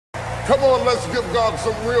Come on, let's give God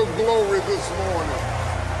some real glory this morning.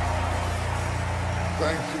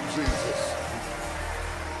 Thank you, Jesus.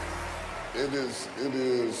 It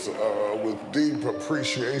is with deep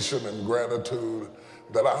appreciation and gratitude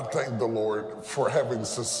that I thank the Lord for having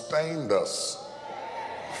sustained us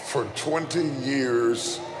for 20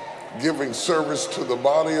 years, giving service to the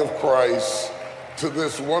body of Christ, to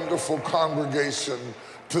this wonderful congregation,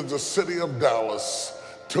 to the city of Dallas,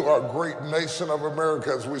 to our great nation of America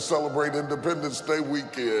as we celebrate Independence Day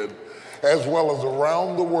weekend, as well as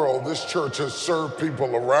around the world. This church has served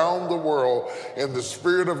people around the world in the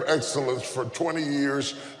spirit of excellence for 20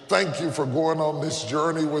 years. Thank you for going on this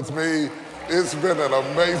journey with me. It's been an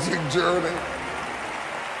amazing journey.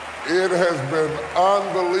 It has been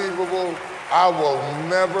unbelievable. I will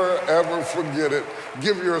never, ever forget it.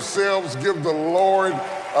 Give yourselves, give the Lord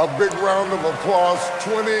a big round of applause.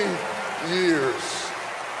 20 years.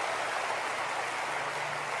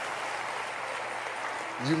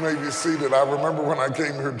 You may be seated. I remember when I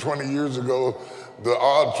came here 20 years ago, the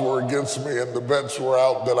odds were against me and the bets were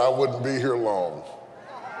out that I wouldn't be here long.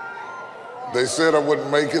 They said I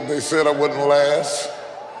wouldn't make it. They said I wouldn't last.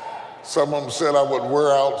 Some of them said I would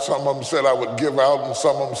wear out. Some of them said I would give out. And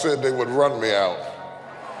some of them said they would run me out.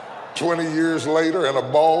 20 years later, and a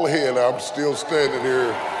bald head, I'm still standing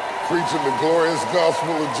here preaching the glorious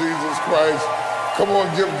gospel of Jesus Christ. Come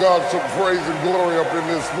on, give God some praise and glory up in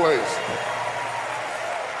this place.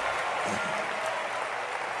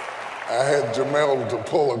 I had Jamel to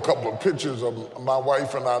pull a couple of pictures of my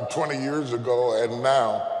wife and I 20 years ago and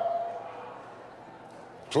now.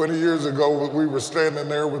 20 years ago, we were standing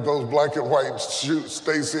there with those black and white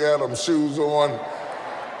Stacey Adams shoes on,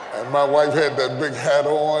 and my wife had that big hat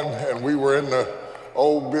on, and we were in the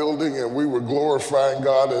old building, and we were glorifying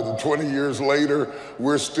God, and 20 years later,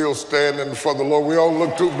 we're still standing for the Lord. We don't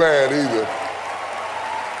look too bad either.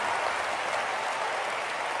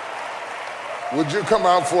 Would you come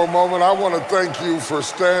out for a moment? I want to thank you for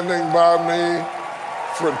standing by me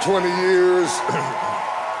for 20 years.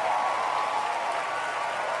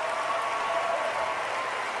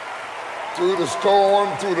 Through the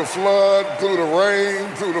storm, through the flood, through the rain,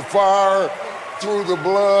 through the fire, through the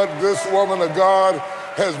blood, this woman of God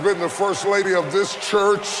has been the first lady of this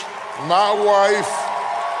church, my wife,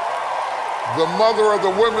 the mother of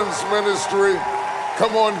the women's ministry.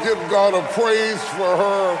 Come on, give God a praise for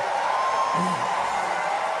her.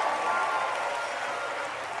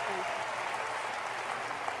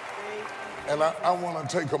 And I want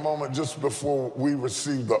to take a moment just before we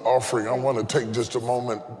receive the offering. I want to take just a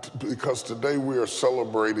moment because today we are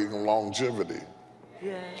celebrating longevity.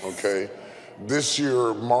 Yes. Okay? This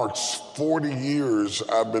year marks 40 years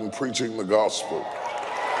I've been preaching the gospel.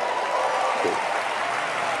 Okay.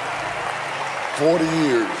 40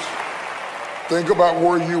 years. Think about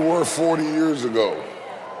where you were 40 years ago.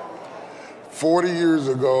 40 years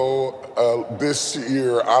ago, this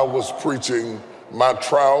year, I was preaching my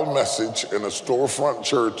trial message in a storefront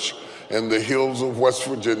church in the hills of West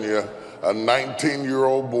Virginia, a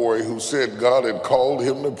 19-year-old boy who said God had called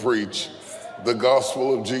him to preach the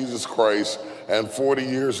gospel of Jesus Christ, and 40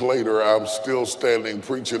 years later, I'm still standing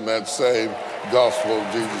preaching that same gospel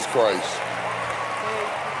of Jesus Christ.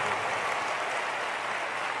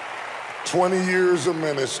 20 years of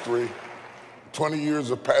ministry, 20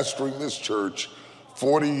 years of pastoring this church,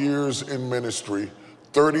 40 years in ministry,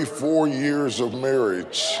 34 years of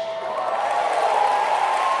marriage.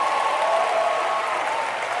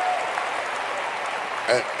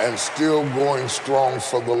 And still going strong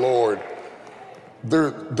for the Lord.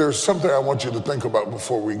 There's something I want you to think about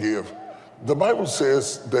before we give. The Bible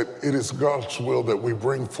says that it is God's will that we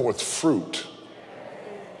bring forth fruit.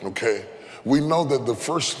 Okay? We know that the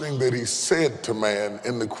first thing that he said to man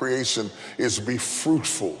in the creation is be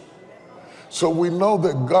fruitful. So we know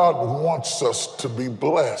that God wants us to be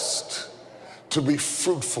blessed, to be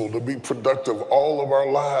fruitful, to be productive all of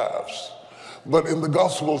our lives. But in the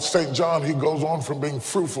Gospel of St. John, he goes on from being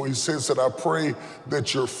fruitful. He says that I pray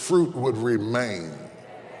that your fruit would remain.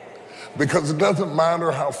 Because it doesn't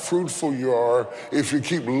matter how fruitful you are if you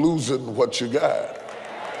keep losing what you got.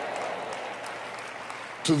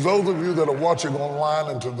 To those of you that are watching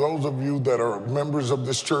online and to those of you that are members of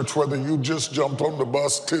this church, whether you just jumped on the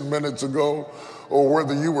bus 10 minutes ago or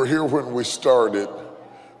whether you were here when we started,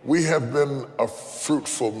 we have been a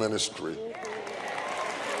fruitful ministry.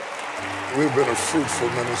 We've been a fruitful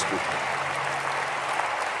ministry.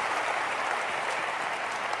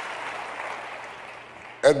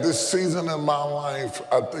 At this season in my life,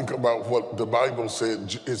 I think about what the Bible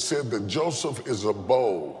said. It said that Joseph is a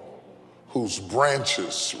bow whose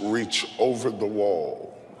branches reach over the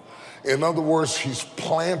wall. In other words, he's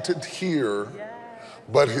planted here,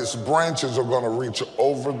 but his branches are going to reach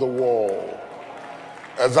over the wall.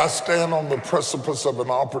 As I stand on the precipice of an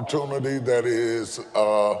opportunity that is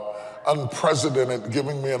unprecedented,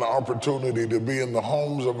 giving me an opportunity to be in the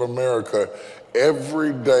homes of America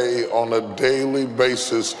every day on a daily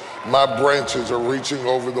basis, my branches are reaching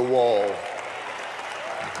over the wall.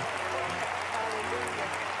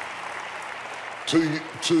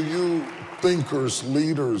 To you thinkers,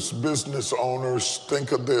 leaders, business owners,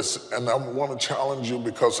 think of this, and I want to challenge you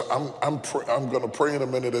because I'm going to pray in a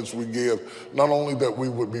minute as we give, not only that we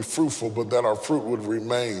would be fruitful, but that our fruit would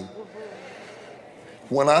remain.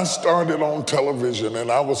 When I started on television,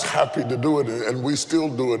 and I was happy to do it, and we still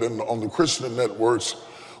do it on the Christian networks,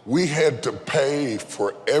 we had to pay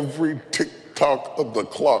for every tick-tock of the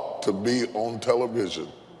clock to be on television.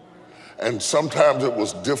 And sometimes it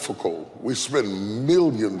was difficult. We spent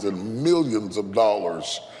millions and millions of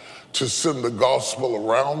dollars to send the gospel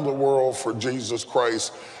around the world for Jesus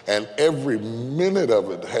Christ, and every minute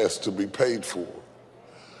of it has to be paid for.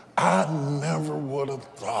 I never would have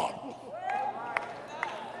thought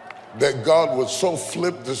that God would so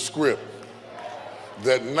flip the script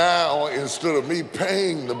that now, instead of me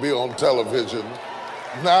paying to be on television,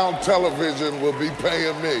 now television will be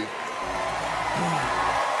paying me.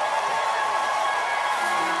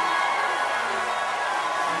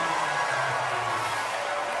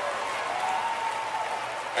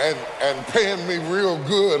 And paying me real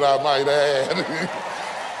good, I might add.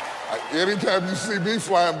 Anytime you see me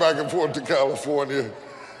flying back and forth to California,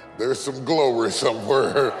 there's some glory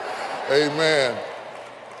somewhere. Amen.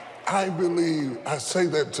 I believe, I say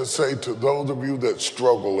that to say to those of you that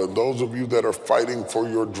struggle, and those of you that are fighting for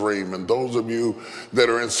your dream, and those of you that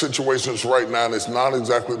are in situations right now and it's not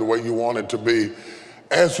exactly the way you want it to be,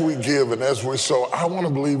 as we give and as we sow, I want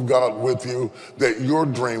to believe God with you that your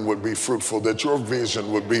dream would be fruitful, that your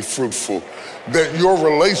vision would be fruitful, that your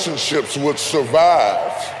relationships would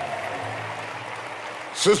survive.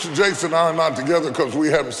 Sister Jason and I are not together because we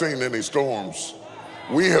haven't seen any storms.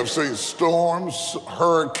 We have seen storms,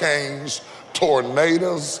 hurricanes,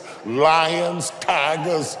 tornadoes, lions,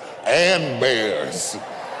 tigers, and bears.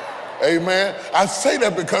 Amen. I say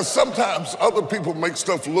that because sometimes other people make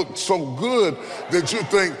stuff look so good that you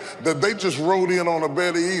think that they just rode in on a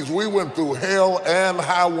bed of ease. We went through hell and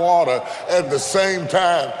high water at the same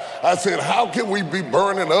time. I said, how can we be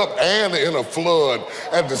burning up and in a flood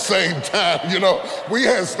at the same time? You know, we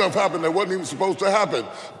had stuff happen that wasn't even supposed to happen,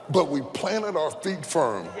 but we planted our feet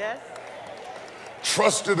firm. Yes.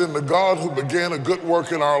 Trusted in the God who began a good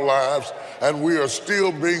work in our lives, and we are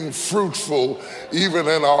still being fruitful even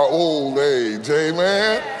in our old age.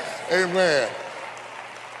 Amen? Amen.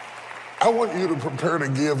 I want you to prepare to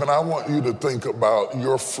give, and I want you to think about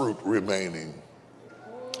your fruit remaining,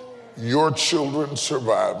 your children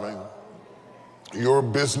surviving, your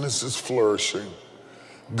business is flourishing,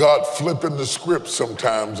 God flipping the script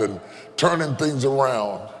sometimes and turning things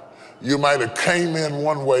around. You might have came in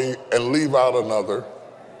one way and leave out another.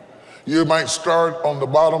 You might start on the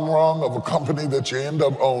bottom rung of a company that you end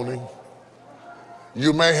up owning.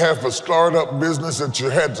 You may have a startup business that you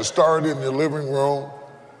had to start in your living room,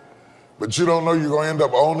 but you don't know you're going to end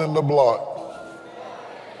up owning the block.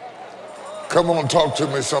 Come on, talk to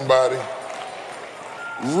me, somebody.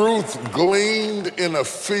 Ruth gleaned in a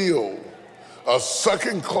field, a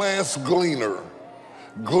second-class gleaner,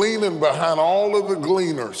 gleaning behind all of the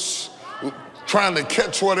gleaners, trying to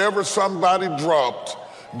catch whatever somebody dropped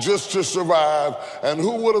just to survive. And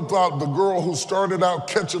who would have thought the girl who started out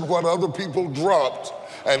catching what other people dropped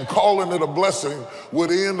and calling it a blessing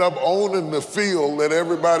would end up owning the field that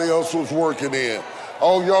everybody else was working in?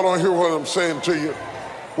 Oh, y'all don't hear what I'm saying to you.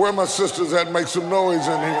 Where my sisters at? Make some noise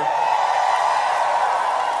in here.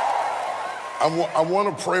 I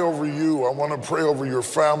want to pray over you. I want to pray over your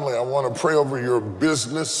family. I want to pray over your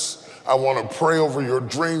business. I want to pray over your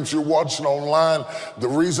dreams. You're watching online. The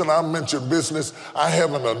reason I mention business, I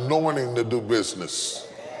have an anointing to do business.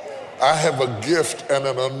 I have a gift and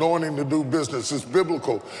an anointing to do business. It's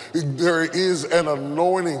biblical. There is an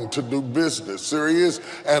anointing to do business. There is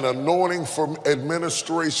an anointing for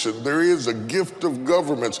administration. There is a gift of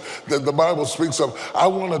governments that the Bible speaks of. I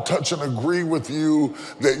want to touch and agree with you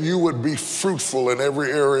that you would be fruitful in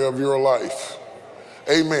every area of your life.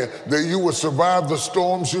 Amen. That you would survive the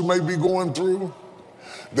storms you may be going through.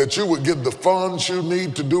 That you would get the funds you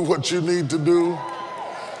need to do what you need to do.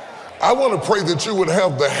 I want to pray that you would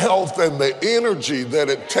have the health and the energy that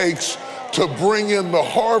it takes to bring in the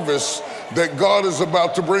harvest that God is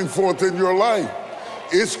about to bring forth in your life.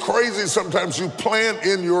 It's crazy sometimes you plant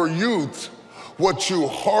in your youth what you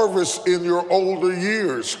harvest in your older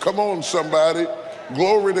years. Come on, somebody.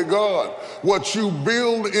 Glory to God. What you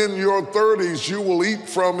build in your 30s, you will eat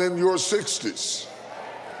from in your 60s.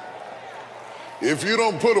 If you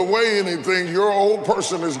don't put away anything, your old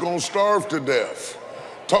person is going to starve to death.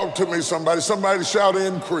 Talk to me, somebody. Somebody shout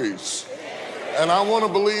increase. And I want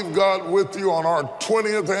to believe God with you on our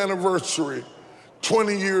 20th anniversary,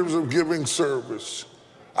 20 years of giving service.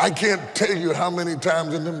 I can't tell you how many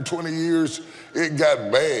times in them 20 years it got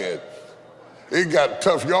bad. It got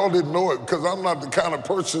tough. Y'all didn't know it because I'm not the kind of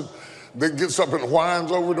person that gets up and whines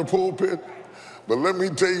over the pulpit. But let me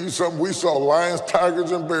tell you something, we saw lions,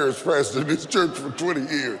 tigers, and bears pass in this church for 20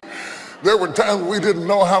 years. There were times we didn't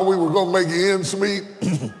know how we were going to make ends meet.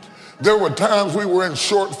 There were times we were in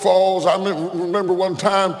shortfalls. I remember one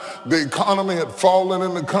time the economy had fallen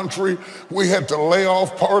in the country. We had to lay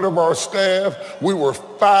off part of our staff. We were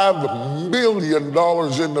 $5 million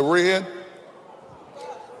in the red.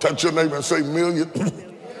 Touch your neighbor and say million.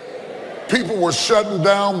 People were shutting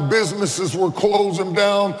down, businesses were closing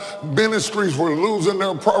down, ministries were losing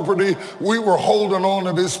their property. We were holding on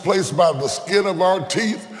to this place by the skin of our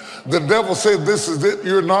teeth. The devil said, this is it,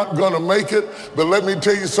 you're not gonna make it. But let me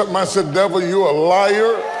tell you something, I said, devil, you're a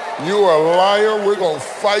liar. You're a liar. We're gonna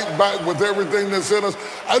fight back with everything that's in us.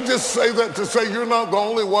 I just say that to say you're not the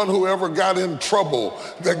only one who ever got in trouble,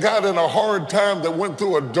 that got in a hard time, that went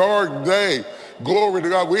through a dark day. Glory to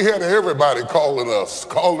God. We had everybody calling us,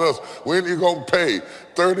 when you gonna pay?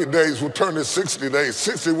 30 days will turn to 60 days.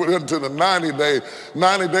 60 went into the 90 days.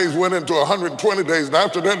 90 days went into 120 days. And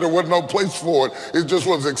after that, there wasn't no place for it. It just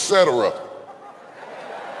was etc.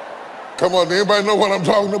 Come on, anybody know what I'm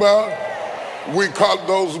talking about? We caught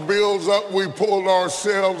those bills up, we pulled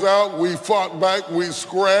ourselves out, we fought back, we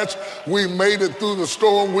scratched, we made it through the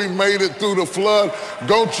storm, we made it through the flood.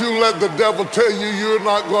 Don't you let the devil tell you you're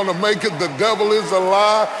not going to make it. The devil is a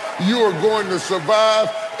lie. You are going to survive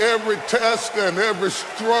every test and every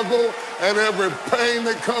struggle and every pain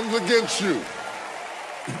that comes against you.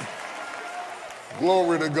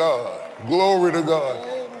 Glory to God. Glory to God.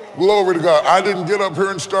 Glory to God. I didn't get up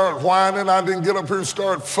here and start whining. I didn't get up here and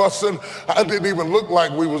start fussing. I didn't even look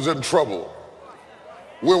like we was in trouble.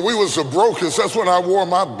 When we was the brokest, that's when I wore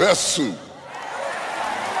my best suit.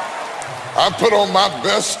 I put on my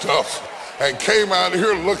best stuff and came out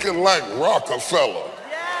here looking like Rockefeller.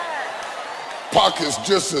 Pockets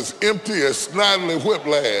just as empty as Snidely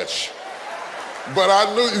Whiplash. But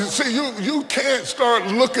I knew, you see, you can't start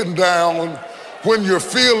looking down when you're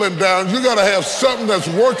feeling down. You got to have something that's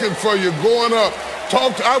working for you going up.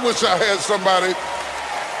 I wish I had somebody.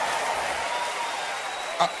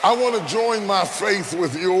 I want to join my faith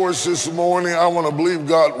with yours this morning. I want to believe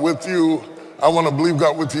God with you. I want to believe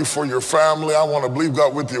God with you for your family. I want to believe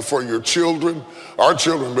God with you for your children. Our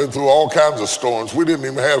children have been through all kinds of storms. We didn't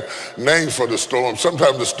even have names for the storms.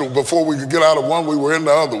 Sometimes before we could get out of one, we were in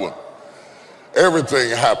the other one.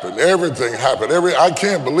 Everything happened. Everything happened. I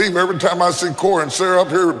can't believe every time I see Corey and Sarah up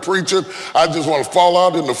here preaching, I just want to fall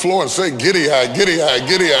out in the floor and say, giddy high, giddy high,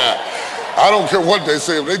 giddy high. I don't care what they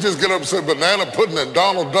say. If they just get up and say banana pudding and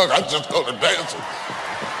Donald Duck, I just go to dancing.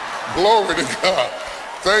 Glory to God.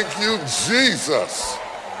 Thank you, Jesus.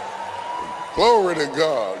 Glory to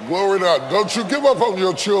God. Glory to God. Don't you give up on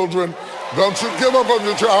your children. Don't you give up on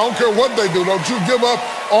your children. I don't care what they do. Don't you give up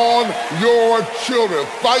on your children.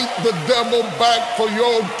 Fight the devil back for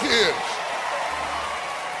your kids.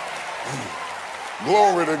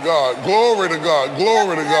 Glory to God. Glory to God.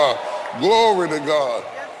 Glory to God. Glory to God.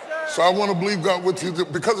 So I want to believe God with you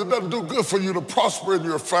because it doesn't do good for you to prosper in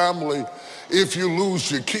your family if you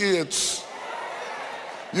lose your kids.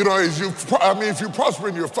 You know, if you prosper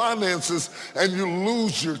in your finances and you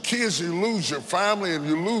lose your kids, you lose your family, and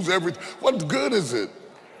you lose everything, what good is it?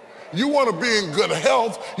 You want to be in good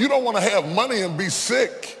health. You don't want to have money and be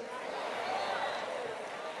sick.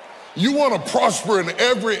 You want to prosper in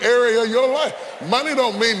every area of your life. Money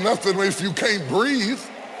don't mean nothing if you can't breathe.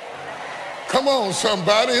 Come on,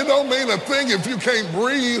 somebody. It don't mean a thing if you can't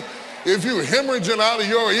breathe. If you're hemorrhaging out of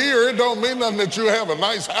your ear, it don't mean nothing that you have a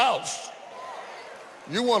nice house.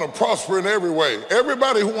 You want to prosper in every way.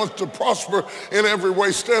 Everybody who wants to prosper in every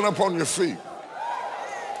way, stand up on your feet.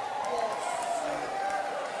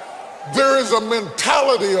 There is a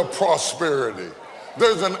mentality of prosperity.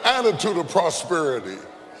 There's an attitude of prosperity.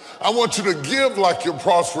 I want you to give like you're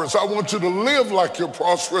prosperous. I want you to live like you're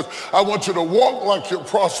prosperous. I want you to walk like you're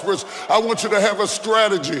prosperous. I want you to have a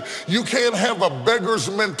strategy. You can't have a beggar's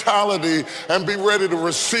mentality and be ready to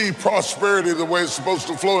receive prosperity the way it's supposed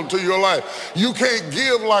to flow into your life. You can't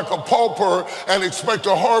give like a pauper and expect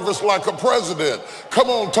a harvest like a president.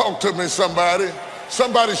 Come on, talk to me, somebody.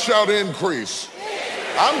 Somebody shout increase.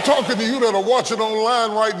 I'm talking to you that are watching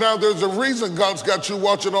online right now. There's a reason God's got you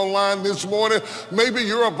watching online this morning. Maybe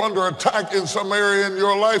you're up under attack in some area in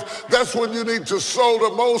your life. That's when you need to sow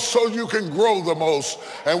the most so you can grow the most.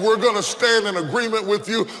 And we're going to stand in agreement with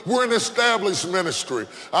you. We're an established ministry.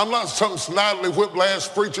 I'm not some snidely whiplash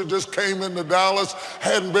preacher just came into Dallas,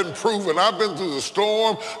 hadn't been proven. I've been through the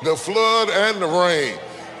storm, the flood, and the rain.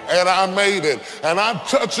 And I made it. And I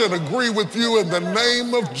touch and agree with you in the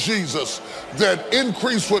name of Jesus that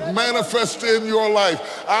increase would manifest in your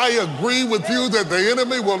life. I agree with you that the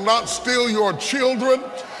enemy will not steal your children.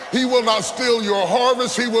 He will not steal your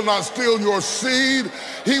harvest. He will not steal your seed.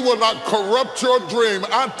 He will not corrupt your dream.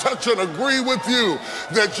 I touch and agree with you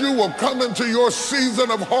that you will come into your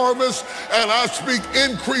season of harvest, and I speak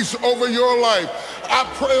increase over your life. I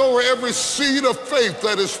pray over every seed of faith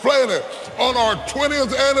that is planted on our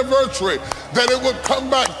 20th anniversary, that it would come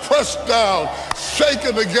back pressed down,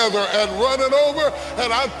 shaken together, and running over.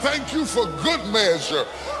 And I thank you for good measure.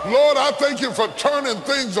 Lord, I thank you for turning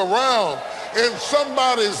things around in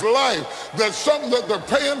somebody's life, that something that they're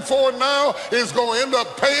paying for now is going to end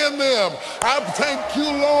up paying them. I thank you,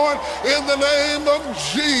 Lord, in the name of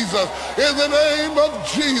Jesus. In the name of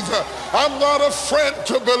Jesus, I'm not afraid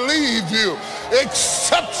to believe you.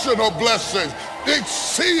 Exceptional blessings,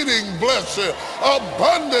 exceeding blessing,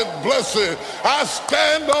 abundant blessing. I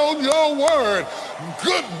stand on your word.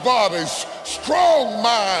 Good bodies, strong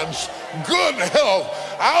minds, good health.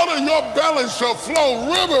 Out of your belly shall flow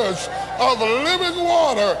rivers of living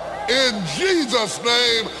water in Jesus'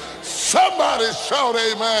 name. Somebody shout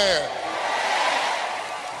amen.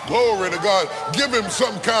 Glory to God. Give him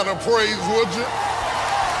some kind of praise, would you?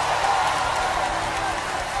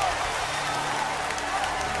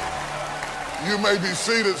 You may be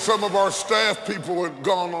seated. Some of our staff people have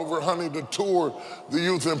gone over, honey, to tour the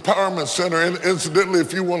Youth Empowerment Center. And incidentally,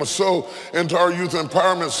 if you want to sow into our Youth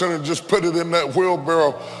Empowerment Center, just put it in that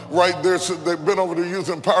wheelbarrow right there. So they've been over to the Youth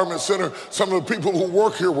Empowerment Center. Some of the people who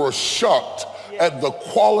work here were shocked at the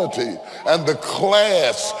quality and the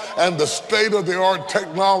class and the state-of-the-art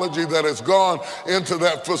technology that has gone into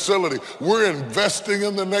that facility. We're investing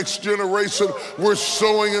in the next generation. We're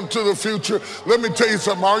sowing into the future. Let me tell you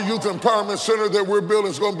something. Our Youth Empowerment Center that we're building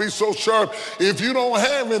is going to be so sharp. If you don't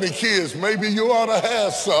have any kids, maybe you ought to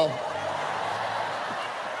have some.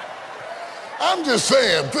 I'm just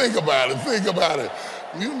saying, think about it, think about it.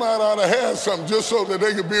 You might ought to have some just so that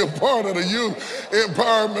they could be a part of the Youth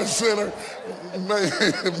Empowerment Center.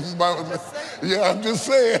 Yeah, I'm just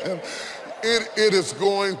saying, it is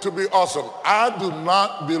going to be awesome. I do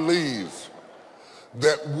not believe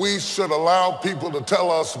that we should allow people to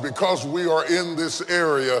tell us because we are in this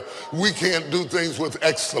area, we can't do things with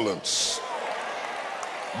excellence.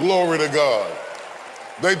 Glory to God.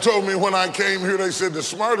 They told me when I came here, they said the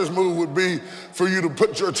smartest move would be for you to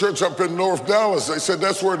put your church up in North Dallas. They said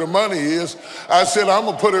that's where the money is. I said I'm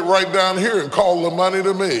going to put it right down here and call the money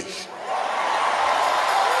to me.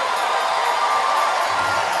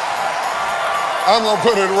 I'm going to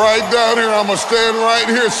put it right down here. I'm going to stand right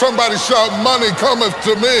here. Somebody shout, money cometh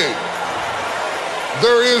to me.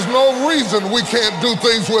 There is no reason we can't do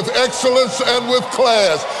things with excellence and with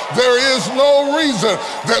class. There is no reason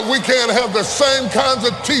that we can't have the same kinds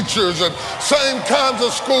of teachers and same kinds of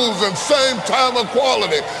schools and same time of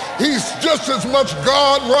quality. He's just as much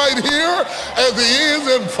God right here as he is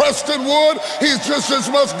in Prestonwood. He's just as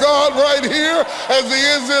much God right here as he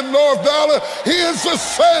is in North Dallas. He is the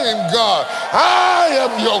same God. I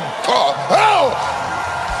am your God. Oh!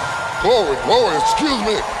 Glory, glory, excuse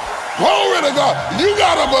me. Glory to God. You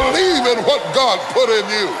got to believe in what God put in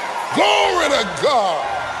you. Glory to God.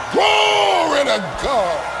 Glory to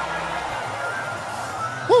God.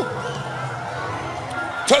 Woo.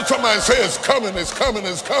 Tell somebody and say it's coming, it's coming,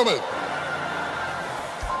 it's coming.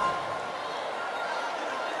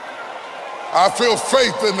 I feel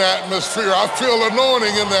faith in the atmosphere. I feel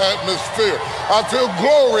anointing in the atmosphere. I feel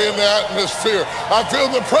glory in the atmosphere. I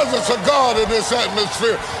feel the presence of God in this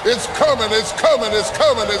atmosphere. It's coming, it's coming, it's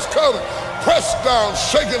coming, it's coming. Pressed down,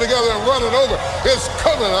 shaken together, and running over. It's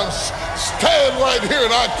coming. I'm stand right here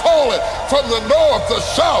and I call it from the north, the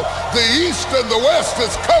south, the east, and the west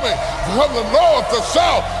is coming. From the north, the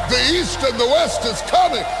south, the east, and the west is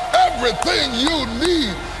coming. Everything you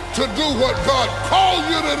need to do what God called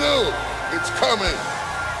you to do, it's coming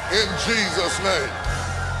in Jesus' name.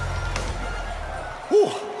 Whew.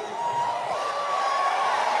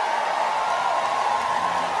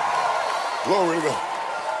 Glory to God.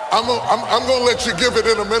 I'm going to let you give it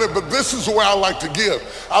in a minute, but this is the way I like to give.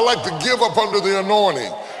 I like to give up under the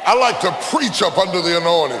anointing. I like to preach up under the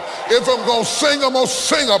anointing. If I'm going to sing, I'm going to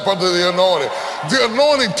sing up under the anointing. The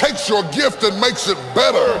anointing takes your gift and makes it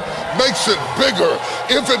better, makes it bigger.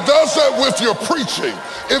 If it does that with your preaching,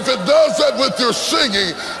 if it does that with your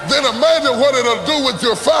singing, then imagine what it'll do with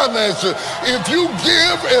your finances. If you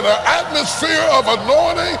give in an atmosphere of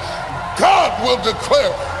anointing, God will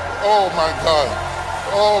declare, oh my God,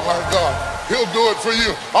 oh my God, he'll do it for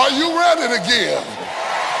you. Are you ready to give?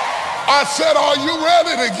 I said, are you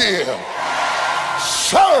ready to give?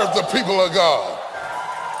 Serve the people of God.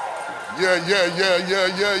 Yeah.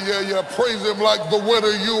 Praise him like the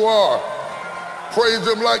winner you are. Praise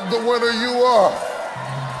him like the winner you are.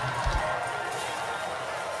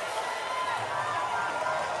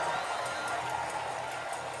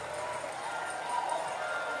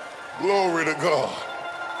 Glory to God.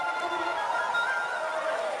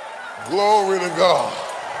 Glory to God.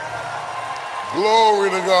 Glory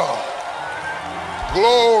to God.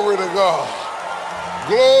 Glory to God.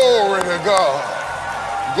 Glory to God.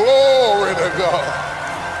 Glory to God.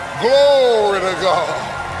 Glory to God.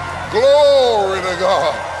 Glory to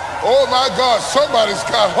God. Oh my God, somebody's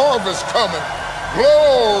got harvest coming.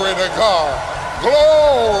 Glory to God.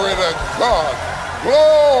 Glory to God.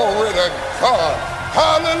 Glory to God.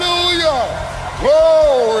 Hallelujah.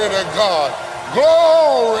 Glory to God.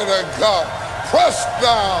 Glory to God. Pressed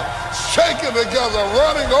down, shaken together,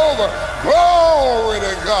 running over. Glory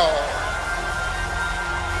to God.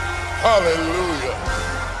 Hallelujah.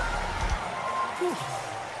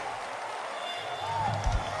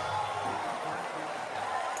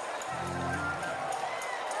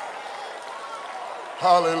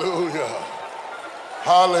 Hallelujah.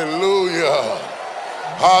 Hallelujah.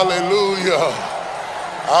 Hallelujah.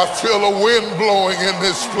 I feel a wind blowing in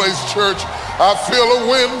this place, church. I feel a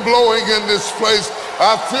wind blowing in this place.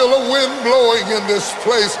 I feel a wind blowing in this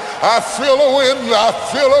place. I feel a wind. I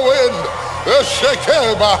feel a wind. I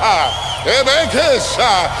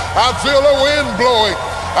feel a wind blowing.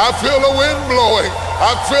 I feel a wind blowing.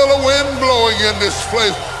 I feel a wind blowing in this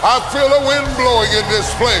place. I feel a wind blowing in this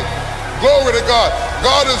place. Glory to God.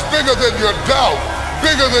 God is bigger than your doubt,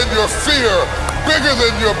 bigger than your fear, bigger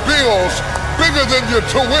than your bills, bigger than your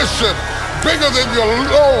tuition, bigger than your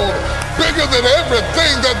loan, bigger than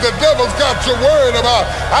everything that the devil's got you worried about.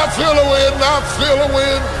 I feel a wind, I feel a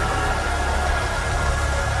wind.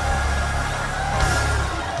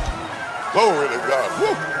 Glory to God.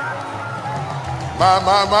 Woo. My.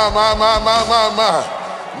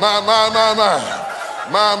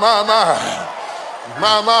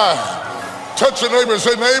 Touch your neighbor and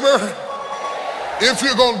say, neighbor, if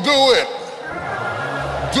you're going to do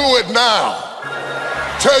it now.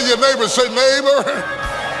 Tell your neighbor, say, neighbor,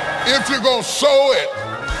 if you're going to sow it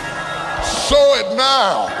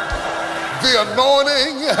now. The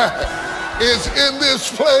anointing is in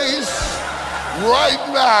this place right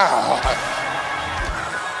now.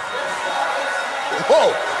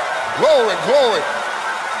 Whoa, glory, glory.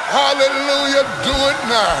 Hallelujah, do it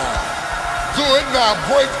now. Do it now.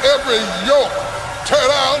 Break every yoke. Tear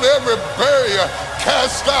down every barrier.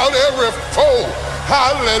 Cast out every foe.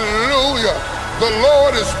 Hallelujah. The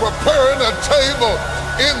Lord is preparing a table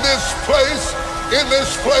in this place. In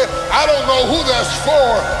this place. I don't know who that's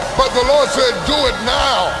for, but the Lord said, do it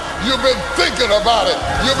now. You've been thinking about it.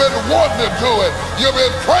 You've been wanting to do it. You've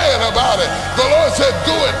been praying about it. The Lord said,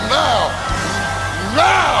 do it now.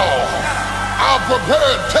 Now. I'll prepare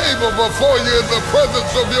a table before you in the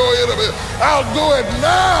presence of your enemies. I'll do it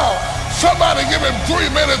now. Somebody give him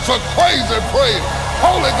 3 minutes of crazy praise.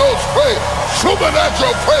 Holy Ghost praise.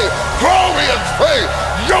 Supernatural praise. Glorious praise.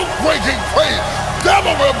 Yoke-breaking praise.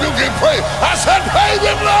 Devil-rebuking praise. I said, praise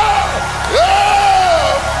him now.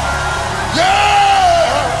 Yeah. Yeah.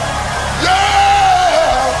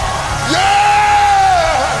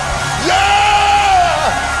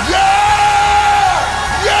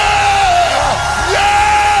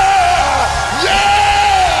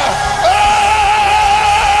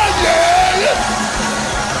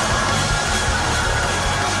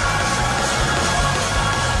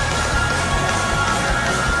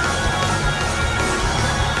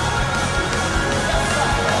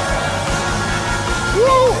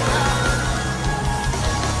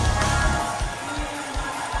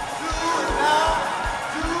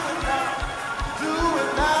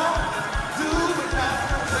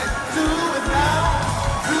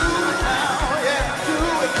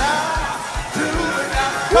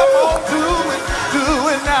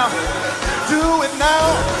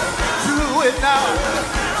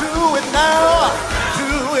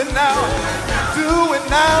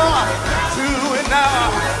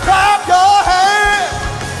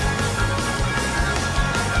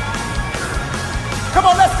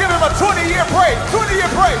 Come on, let's give him a 20-year praise. 20-year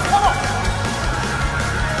praise. Come on.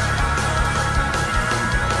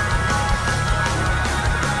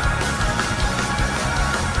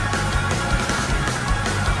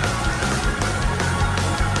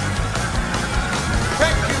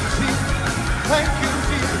 Thank you, Jesus. Thank you,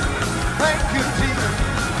 Jesus. Thank you, Jesus.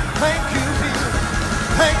 Thank you, Jesus.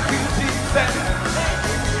 Thank you, Jesus.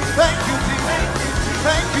 Thank you, Jesus.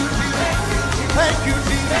 Thank you, Jesus. Thank you,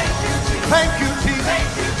 Jesus. Thank you, Jesus.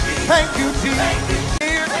 Thank you, Jesus.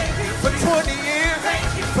 For 20 years,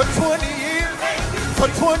 for 20 years, for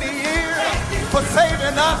 20 years, for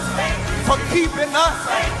saving us, for keeping us,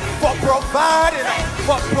 for providing,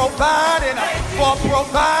 for providing, for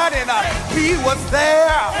providing. He was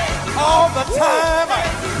there all the time.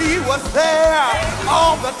 He was there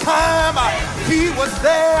all the time. He was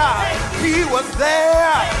there. He was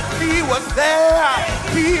there. He was there.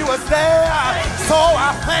 He was there. So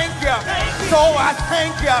I thank you. So I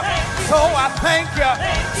thank you. So I thank you.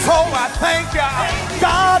 So I thank you.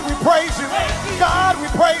 God, we praise you. God, we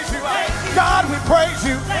praise you. God, we praise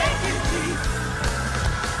you.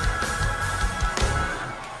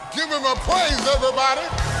 Give him a praise, everybody.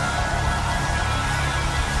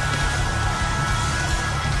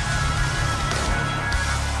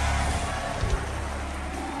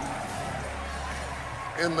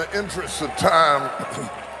 In the interest of time,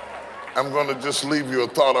 I'm going to just leave you a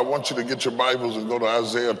thought. I want you to get your Bibles and go to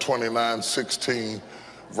Isaiah 29:16,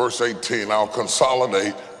 verse 18. I'll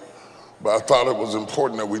consolidate, but I thought it was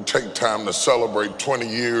important that we take time to celebrate 20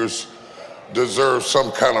 years, deserve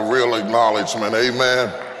some kind of real acknowledgement.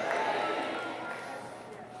 Amen.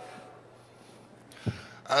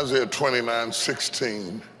 Isaiah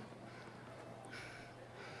 29:16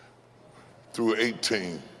 through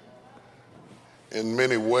 18. In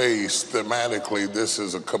many ways, thematically, this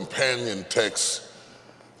is a companion text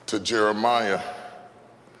to Jeremiah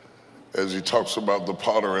as he talks about the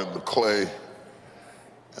potter and the clay,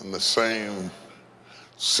 and the same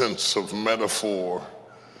sense of metaphor,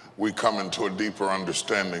 we come into a deeper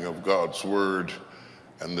understanding of God's word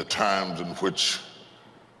and the times in which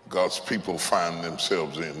God's people find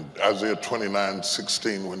themselves in. Isaiah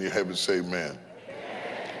 29:16, when you have it, say amen.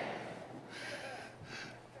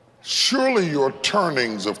 Surely your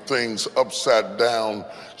turnings of things upside down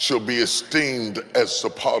shall be esteemed as the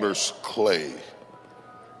potter's clay.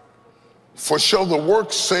 For shall the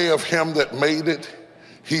work say of him that made it,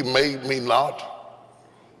 he made me not?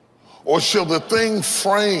 Or shall the thing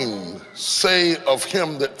framed say of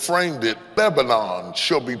him that framed it, Lebanon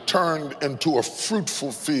shall be turned into a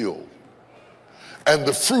fruitful field, and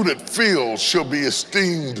the fruited field shall be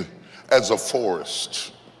esteemed as a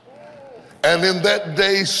forest. And in that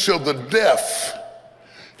day shall the deaf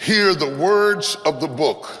hear the words of the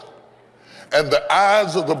book, and the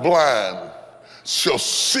eyes of the blind shall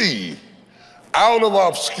see out of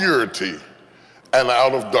obscurity and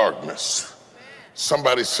out of darkness.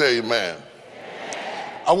 Somebody say amen.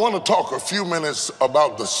 I want to talk a few minutes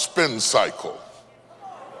about the spin cycle.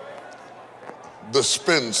 The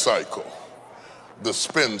spin cycle. The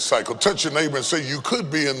spin cycle. Touch your neighbor and say, you could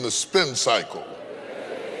be in the spin cycle.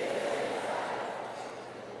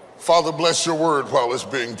 Father, bless your word while it's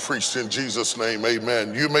being preached in Jesus' name,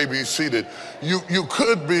 amen. You may be seated. You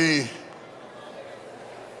could be,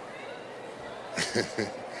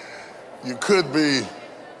 you could be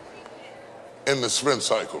in the spin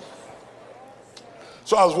cycle.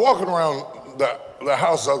 So I was walking around the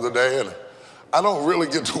house the other day, and I don't really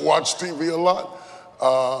get to watch TV a lot,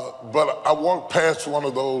 but I walked past one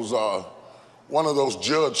of those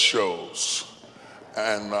judge shows.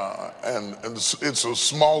 And it's a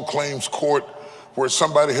small claims court where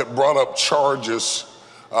somebody had brought up charges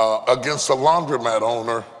against a laundromat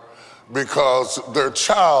owner because their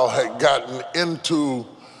child had gotten into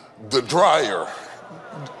the dryer.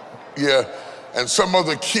 Yeah, and some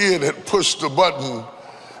other kid had pushed the button,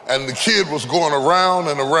 and the kid was going around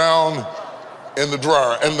and around in the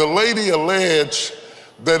dryer. And the lady alleged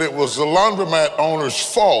that it was the laundromat owner's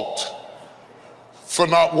fault for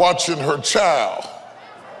not watching her child.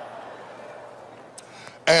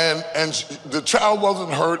 And the child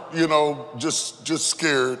wasn't hurt, you know, just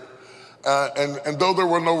scared. And though there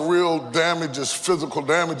were no real damages, physical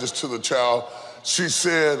damages to the child, she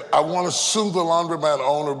said, I want to sue the laundromat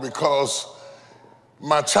owner because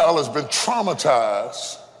my child has been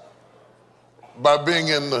traumatized by being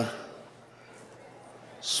in the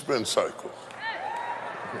spin cycle.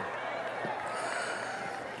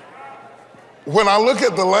 When I look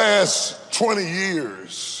at the last 20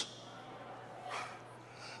 years,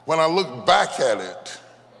 when I look back at it,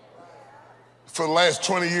 for the last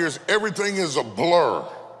 20 years, everything is a blur.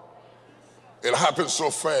 It happened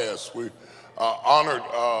so fast. We honored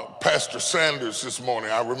Pastor Sanders this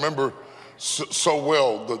morning. I remember so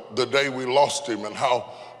well the day we lost him and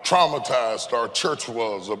how traumatized our church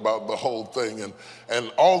was about the whole thing,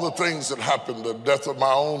 and all the things that happened, the death of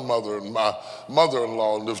my own mother and my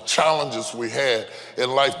mother-in-law, and the challenges we had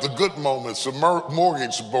in life, the good moments, the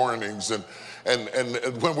mortgage burnings, and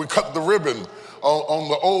when we cut the ribbon on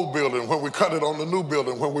the old building, when we cut it on the new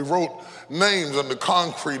building, when we wrote names on the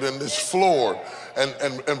concrete in this floor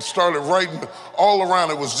and started writing all around.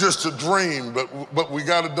 It was just a dream, but we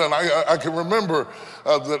got it done. I can remember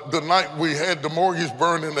the night we had the mortgage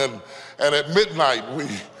burning, and at midnight we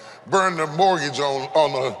burned the mortgage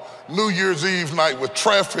on a New Year's Eve night with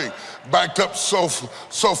traffic backed up so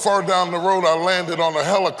far down the road. I landed on a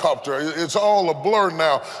helicopter. It's all a blur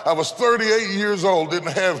now. I was 38 years old,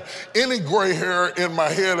 didn't have any gray hair in my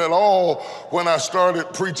head at all when I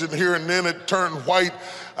started preaching here, and then it turned white.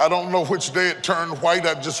 I don't know which day it turned white.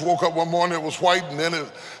 I just woke up one morning, it was white, and then it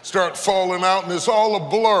started falling out, and it's all a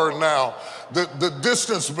blur now. The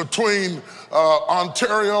distance between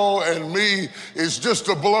Ontario and me is just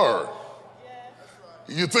a blur.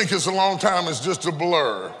 You think it's a long time, it's just a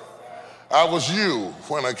blur. I was you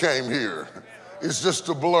when I came here. It's just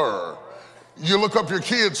a blur. You look up, your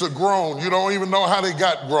kids are grown. You don't even know how they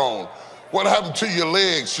got grown. What happened to your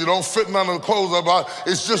legs? You don't fit none of the clothes I bought.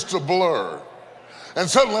 It's just a blur. And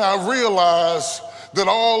suddenly I realized that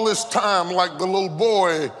all this time, like the little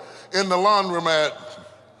boy in the laundromat,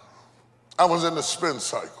 I was in the spin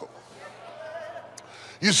cycle.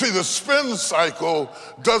 You see, the spin cycle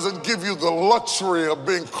doesn't give you the luxury of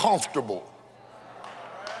being comfortable.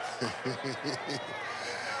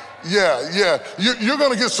 Yeah. You're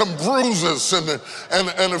going to get some bruises and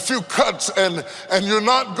a few cuts, and you're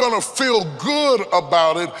not going to feel good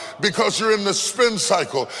about it because you're in the spin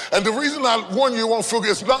cycle. And the reason I warn you won't feel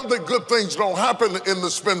good, it's not that good things don't happen in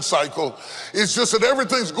the spin cycle. It's just that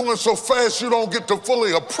everything's going so fast you don't get to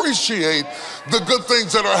fully appreciate the good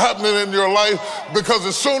things that are happening in your life, because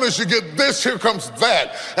as soon as you get this, here comes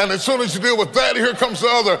that. And as soon as you deal with that, here comes the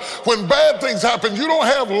other. When bad things happen, you don't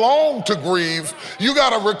have long to grieve. You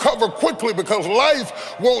got to recover quickly, because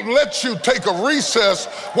life won't let you take a recess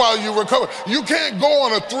while you recover. You can't go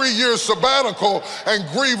on a 3-year sabbatical and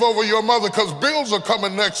grieve over your mother, because bills are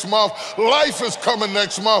coming next month, life is coming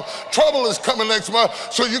next month, trouble is coming next month.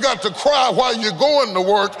 So you got to cry while you're going to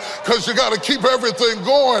work, because you got to keep everything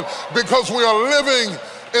going, because we are living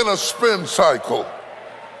in a spin cycle.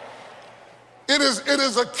 It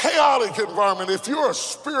is a chaotic environment. If you're a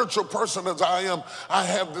spiritual person as I am, I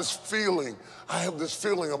have this feeling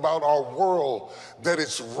about our world, that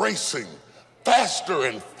it's racing faster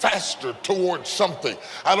and faster towards something.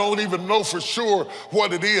 I don't even know for sure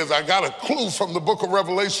what it is. I got a clue from the book of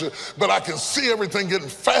Revelation, but I can see everything getting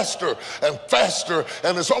faster and faster,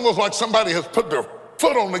 and it's almost like somebody has put their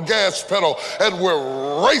foot on the gas pedal and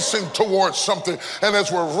we're racing towards something. And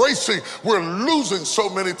as we're racing, we're losing so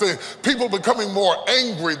many things. People becoming more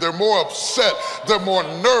angry, they're more upset, they're more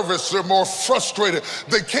nervous, they're more frustrated.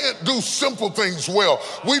 They can't do simple things well.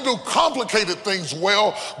 We do complicated things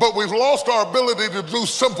well, but we've lost our ability to do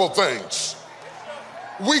simple things.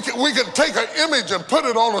 We can take an image and put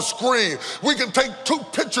it on a screen. We can take 2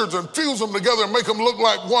 pictures and fuse them together and make them look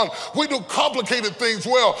like one. We do complicated things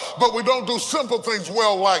well, but we don't do simple things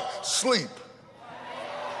well, like sleep.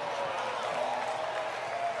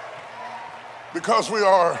 Because we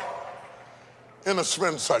are in a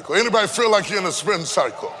spin cycle. Anybody feel like you're in a spin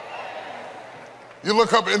cycle? You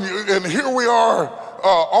look up and here we are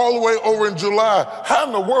all the way over in July. How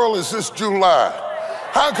in the world is this July?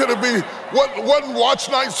 How could it be? Wasn't watch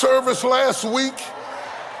night service last week?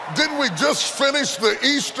 Didn't we just finish the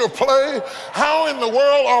Easter play? How in the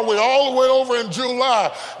world are we all the way over in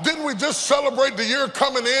July? Didn't we just celebrate the year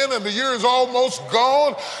coming in and the year is almost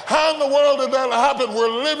gone? How in the world did that happen?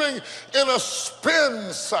 We're living in a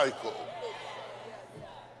spin cycle.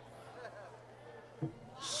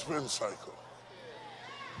 Spin cycle.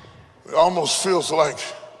 It almost feels like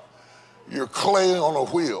you're clay on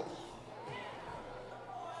a wheel.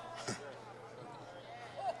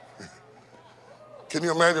 Can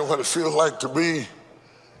you imagine what it feels like to be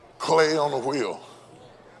clay on a wheel,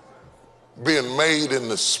 being made in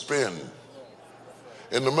the spin,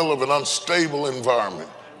 in the middle of an unstable environment?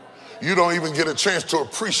 You don't even get a chance to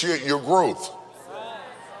appreciate your growth,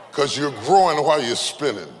 because you're growing while you're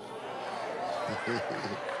spinning.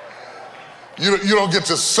 You don't get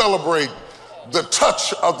to celebrate the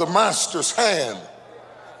touch of the master's hand,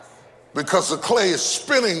 because the clay is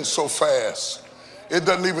spinning so fast. It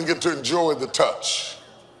doesn't even get to enjoy the touch.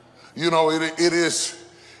 You know, it is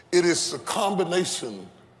the combination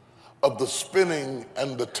of the spinning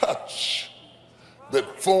and the touch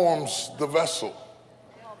that forms the vessel.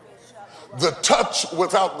 The touch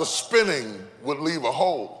without the spinning would leave a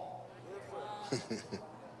hole.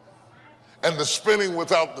 And the spinning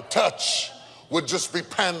without the touch would just be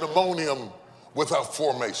pandemonium without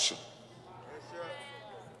formation.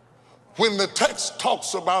 When the text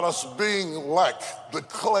talks about us being like the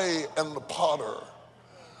clay and the potter,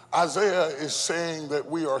 Isaiah is saying that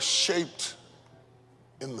we are shaped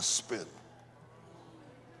in the spin.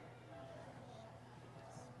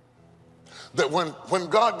 That when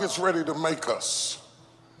God gets ready to make us,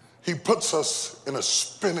 he puts us in a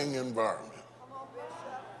spinning environment.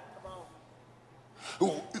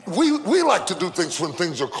 We like to do things when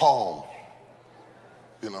things are calm.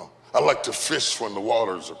 You know, I like to fish when the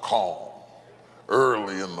waters are calm,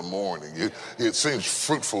 early in the morning. It seems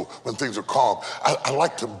fruitful when things are calm. I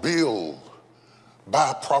like to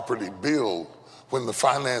buy property, build when the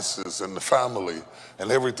finances and the family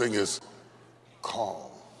and everything is calm.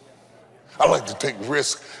 I like to take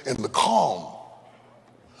risk in the calm.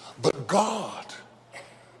 But God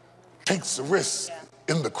takes the risk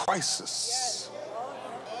in the crisis,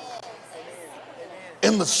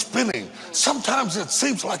 in the spinning. Sometimes it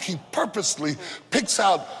seems like he purposely picks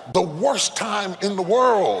out the worst time in the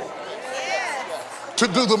world to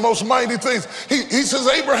do the most mighty things. He says,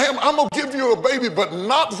 Abraham, I'm gonna give you a baby, but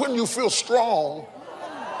not when you feel strong.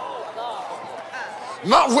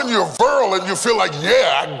 Not when you're virile and you feel like,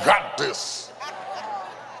 yeah, I got this.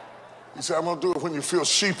 He said, I'm gonna do it when you feel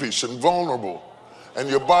sheepish and vulnerable and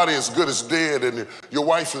your body is good as dead and your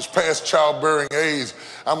wife is past childbearing age.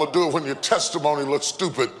 I'm gonna do it when your testimony looks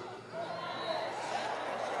stupid.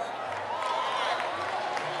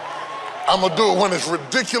 I'm gonna do it when it's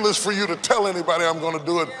ridiculous for you to tell anybody I'm gonna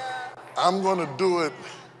do it. I'm gonna do it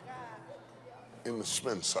in the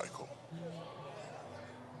spin cycle.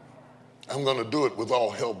 I'm gonna do it with all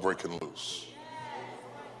hell breaking loose.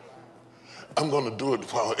 I'm gonna do it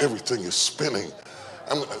while everything is spinning.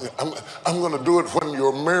 I'm gonna do it when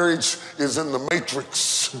your marriage is in the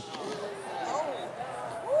matrix.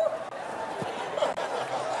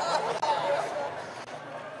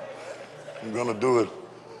 I'm gonna do it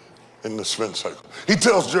in the spin cycle. He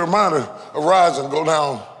tells Jeremiah to arise and go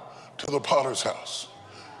down to the potter's house.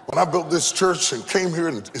 When I built this church and came here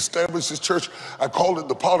and established this church, I called it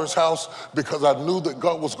the Potter's House because I knew that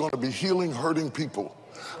God was going to be healing hurting people.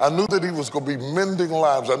 I knew that he was going to be mending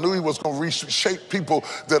lives. I knew he was going to reshape people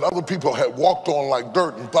that other people had walked on like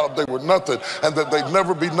dirt and thought they were nothing and that they'd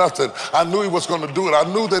never be nothing. I knew he was going to do it. I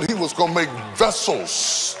knew that he was going to make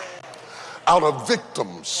vessels out of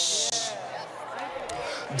victims.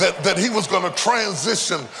 That he was going to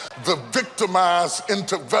transition the victimized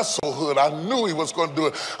into vesselhood. I knew he was going to do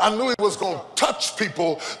it. I knew he was going to touch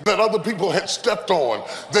people that other people had stepped on.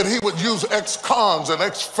 That he would use ex-cons and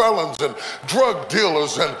ex-felons and drug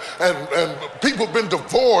dealers and people been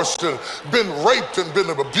divorced and been raped and been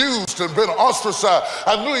abused and been ostracized.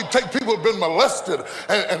 I knew he'd take people who'd been molested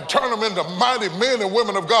and turn them into mighty men and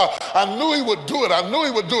women of God. I knew he would do it. I knew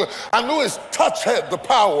he would do it. I knew his touch had the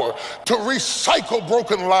power to recycle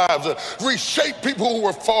broken lives and reshape people who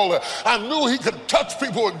were fallen. I knew he could touch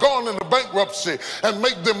people who had gone into bankruptcy and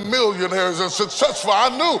make them millionaires and successful. I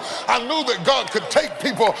knew that God could take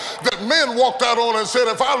people that men walked out on and said,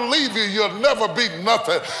 if I leave you, you'll never be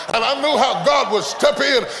nothing. And I knew how God would step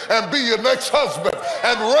in and be your next husband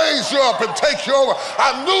and raise you up and take you over.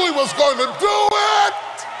 I knew he was going to do it.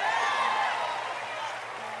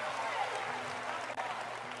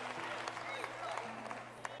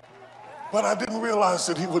 But I didn't realize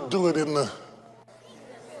that he would do it in the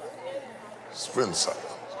spin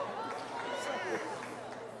cycle.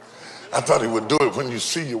 I thought he would do it when you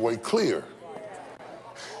see your way clear.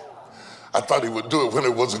 I thought he would do it when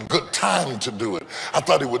it was a good time to do it. I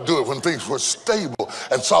thought he would do it when things were stable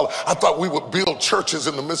and solid. I thought we would build churches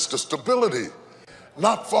in the midst of stability,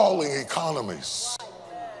 not falling economies.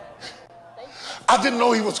 I didn't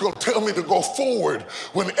know he was going to tell me to go forward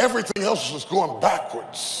when everything else was going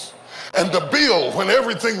backwards. And to build when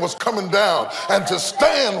everything was coming down, and to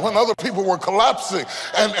stand when other people were collapsing,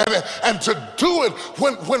 and to do it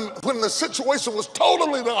when the situation was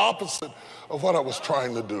totally the opposite of what I was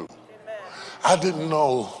trying to do. I didn't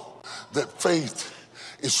know that faith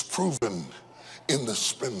is proven in the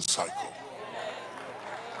spin cycle.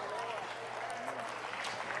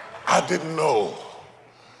 I didn't know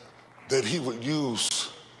that he would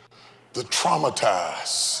use the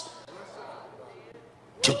traumatized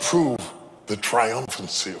to prove the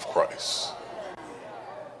triumphancy of Christ.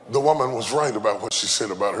 The woman was right about what she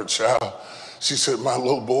said about her child. She said, my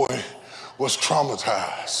little boy was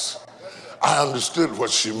traumatized. I understood what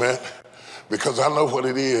she meant because I know what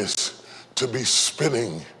it is to be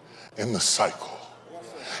spinning in the cycle.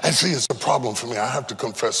 And see, it's a problem for me. I have to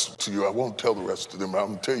confess to you. I won't tell the rest of them, but I'm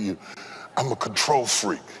gonna tell you, I'm a control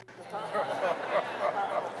freak.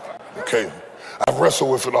 Okay, I wrestle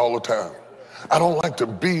with it all the time. I don't like to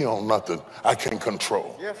be on nothing I can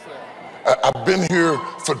control. Yes, sir. I've been here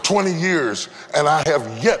for 20 years and I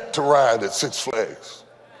have yet to ride at Six Flags.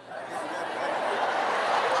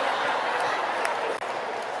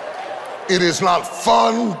 It is not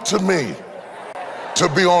fun to me to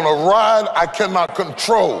be on a ride I cannot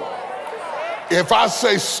control. If I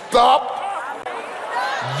say stop,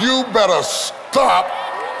 you better stop.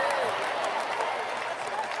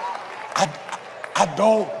 I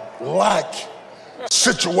don't like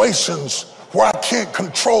situations where I can't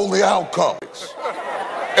control the outcomes.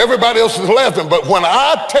 Everybody else is laughing, but when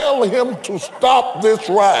I tell him to stop this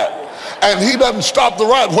ride and he doesn't stop the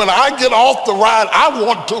ride, when I get off the ride, I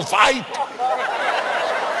want to fight.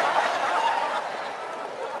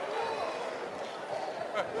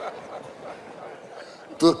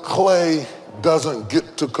 The clay doesn't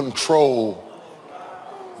get to control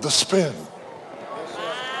the spin.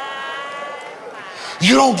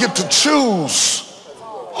 You don't get to choose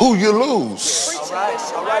who you lose. All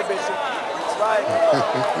right, Bishop. All right.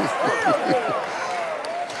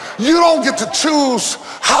 You don't get to choose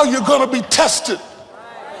how you're going to be tested.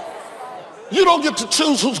 You don't get to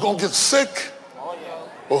choose who's going to get sick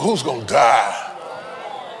or who's going to die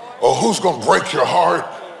or who's going to break your heart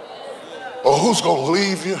or who's going to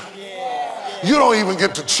leave you. You don't even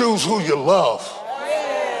get to choose who you love.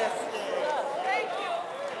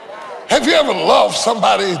 Have you ever loved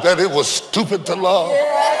somebody that it was stupid to love?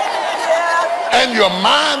 And your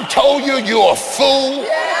mind told you you're a fool?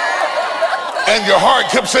 And your heart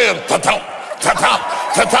kept saying, ta-tum, ta-tum,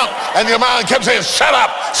 ta-tum. And your mind kept saying, shut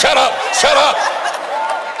up, shut up, shut up.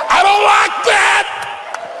 I don't like that.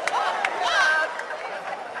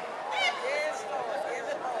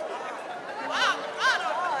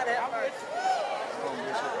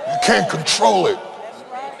 You can't control it.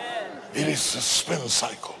 It is a spin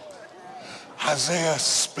cycle. Isaiah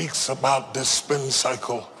speaks about this spin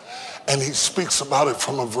cycle, and he speaks about it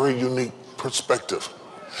from a very unique perspective.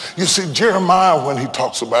 You see, Jeremiah, when he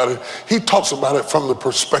talks about it from the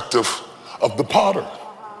perspective of the potter.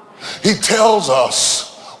 He tells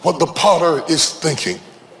us what the potter is thinking.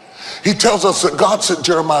 He tells us that God sent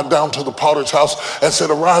Jeremiah down to the potter's house and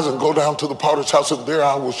said, arise and go down to the potter's house, and there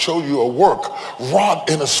I will show you a work wrought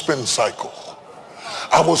in a spin cycle.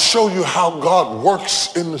 I will show you how God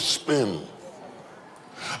works in the spin.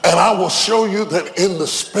 And I will show you that in the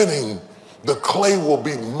spinning, the clay will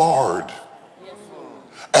be marred.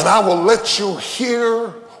 And I will let you hear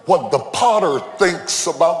what the potter thinks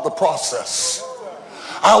about the process.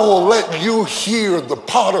 I will let you hear the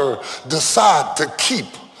potter decide to keep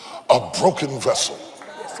a broken vessel.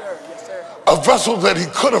 A vessel that he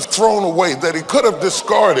could have thrown away, that he could have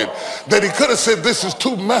discarded, that he could have said, this is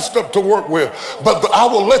too messed up to work with. But I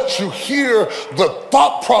will let you hear the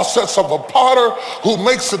thought process of a potter who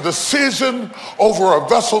makes a decision over a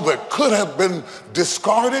vessel that could have been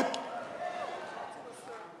discarded,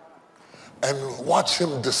 and watch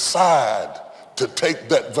him decide to take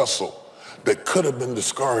that vessel that could have been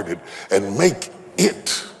discarded and make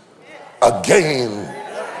it again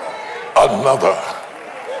another.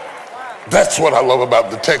 That's what I love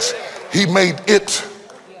about the text. He made it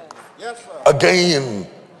again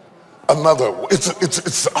another. It's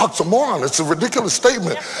an oxymoron. It's a ridiculous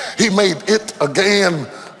statement. He made it again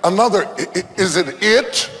another. Is it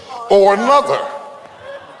it or another?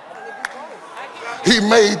 He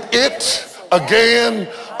made it again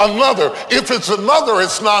another. If it's another,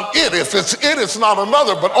 it's not it. If it's it, it's not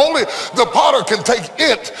another. But only the potter can take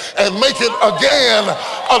it and make it again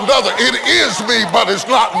another. It is me, but it's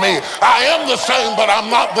not me. I am the same, but I'm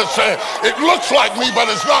not the same. It looks like me, but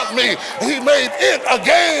it's not me. He made it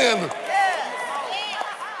again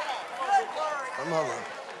another.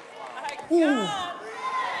 Ooh.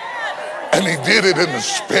 And he did it in the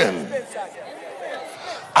spin.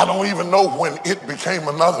 I don't even know when it became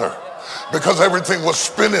another, because everything was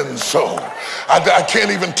spinning so. I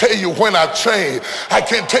can't even tell you when I changed. I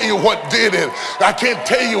can't tell you what did it. I can't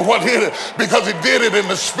tell you what hit it, because it did it in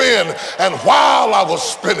the spin. And while I was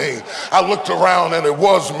spinning, I looked around and it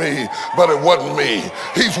was me, but it wasn't me.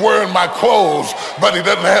 He's wearing my clothes, but he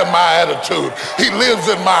doesn't have my attitude. He lives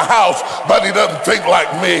in my house, but he doesn't think like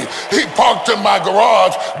me. He parked in my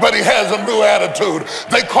garage, but he has a new attitude.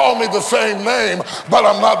 They call me the same name, but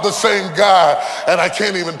I'm not the same guy. And I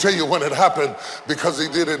can't even tell you when it happened, because he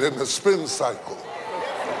did it in the spin cycle.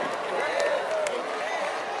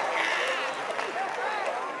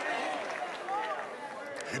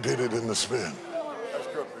 He did it in the spin.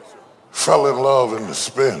 Fell in love in the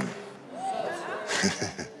spin.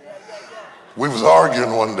 We was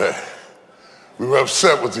arguing one day. We were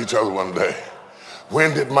upset with each other one day.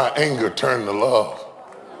 When did my anger turn to love?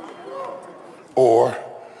 Or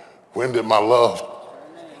when did my love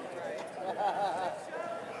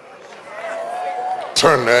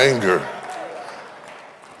turn to anger?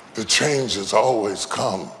 The changes always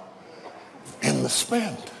come in the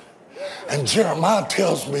spin. And Jeremiah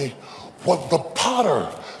tells me what the potter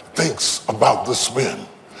thinks about the spin.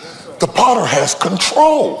 The potter has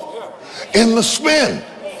control in the spin.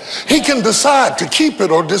 He can decide to keep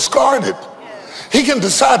it or discard it. He can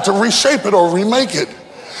decide to reshape it or remake it.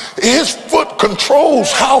 His foot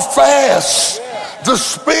controls how fast the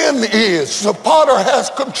spin is. The potter has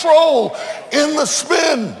control in the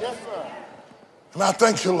spin. And I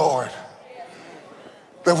thank you, Lord,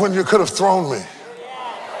 that when you could have thrown me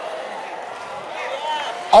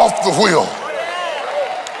off the wheel,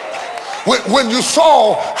 when you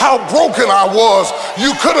saw how broken I was,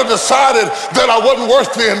 you could have decided that I wasn't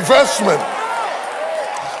worth the investment.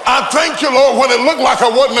 I thank you, Lord, when it looked like I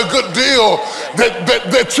wasn't a good deal,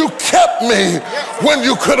 that you kept me when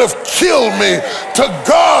you could have killed me. To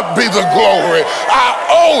God be the glory. I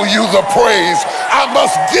owe you the praise. I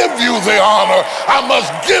must give you the honor. I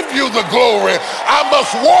must give you the glory. I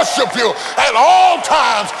must worship you at all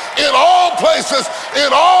times, in all places, in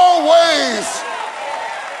all ways.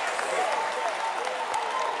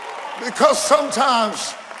 Because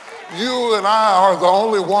sometimes you and I are the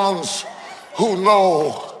only ones who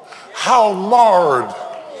know how marred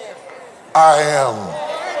I am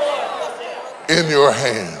in your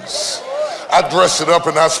hands. I dress it up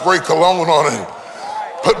and I spray cologne on it,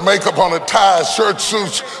 put makeup on it, ties, shirts,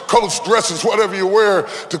 suits, coats, dresses, whatever you wear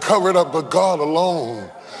to cover it up. But God alone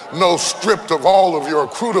knows, stripped of all of your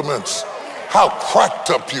accoutrements, how cracked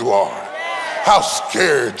up you are, how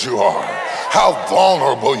scared you are, how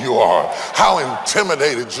vulnerable you are, how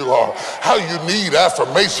intimidated you are, how you need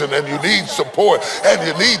affirmation and you need support and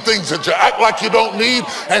you need things that you act like you don't need,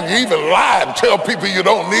 and you even lie and tell people you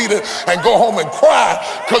don't need it and go home and cry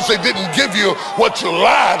because they didn't give you what you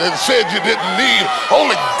lied and said you didn't need.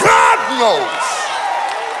 Only God knows.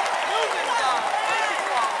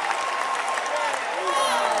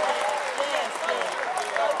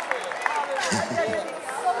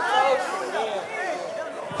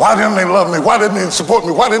 Why didn't they love me? Why didn't they support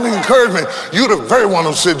me? Why didn't they encourage me? You're the very one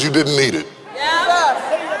who said you didn't need it.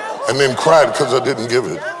 Yeah. And then cried because I didn't give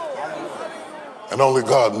it. And only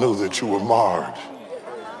God knew that you were marred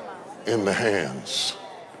in the hands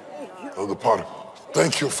of the potter.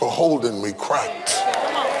 Thank you for holding me cracked.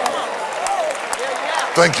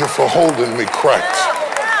 Thank you for holding me cracked.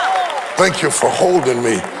 Thank you for holding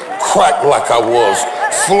me cracked like I was,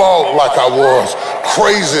 flawed like I was,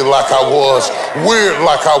 crazy like I was, weird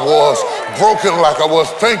like I was, broken like I was.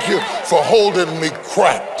 Thank you for holding me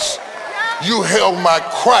cracked. You held my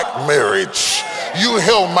cracked marriage. You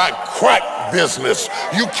held my cracked business.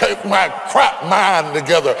 You kept my cracked mind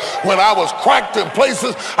together. When I was cracked in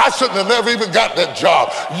places, I shouldn't have never even got that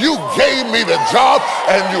job. You gave me the job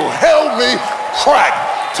and you held me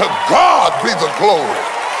cracked. To God be the glory.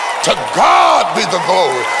 To God be the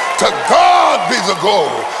glory. To God be the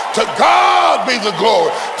glory. To God be the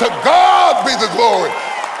glory. To God be the glory.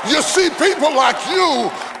 You see people like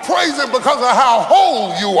you praise him because of how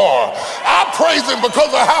whole you are. I praise him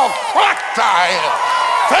because of how cracked I am.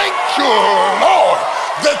 Thank you, Lord,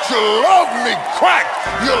 that you love me cracked.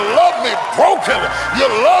 You love me broken. You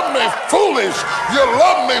love me foolish. You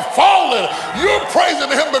love me fallen. You're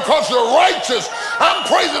praising him because you're righteous. I'm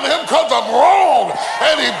praising him because I'm wrong.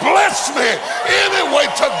 And he blessed me anyway.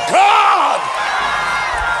 To God.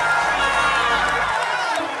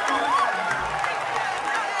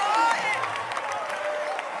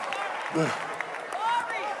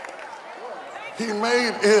 He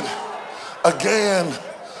made it again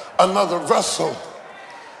another vessel,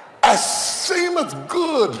 as seemeth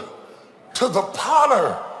good to the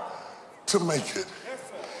potter to make it.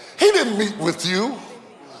 He didn't meet with you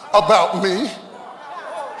about me.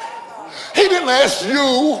 He didn't ask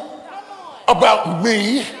you about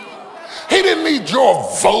me. He didn't need your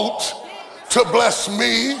vote to bless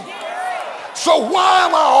me. So why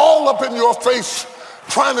am I all up in your face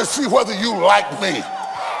trying to see whether you like me?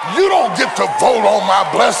 You don't get to vote on my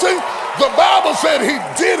blessing. The Bible said he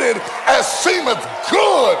did it as seemeth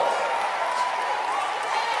good.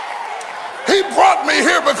 He brought me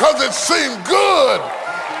here because it seemed good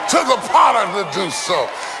to the potter to do so.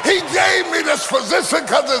 He gave me this position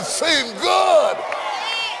because it seemed good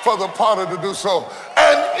for the potter to do so.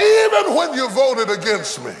 And even when you voted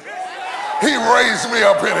against me, He raised me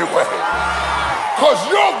up anyway. Because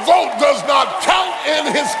your vote does not count in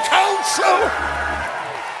his council.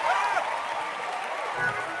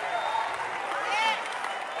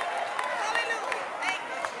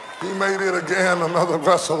 He made it again another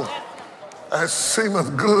vessel as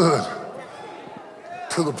seemeth good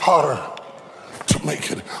to the potter to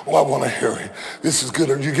make it. Oh, I want to hear it. This is good.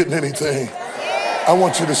 Are you getting anything? I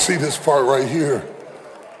want you to see this part right here.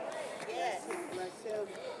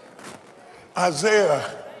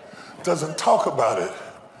 Isaiah doesn't talk about it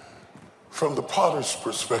from the potter's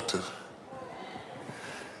perspective.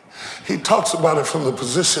 He talks about it from the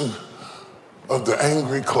position of the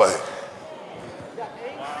angry clay.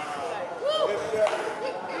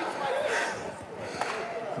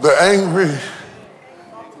 The angry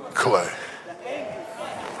clay.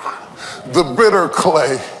 The bitter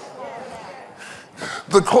clay.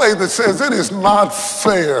 The clay that says it is not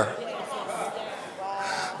fair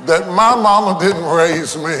that my mama didn't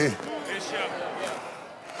raise me.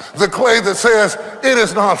 The clay that says it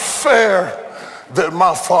is not fair that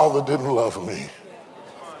my father didn't love me.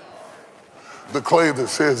 The clay that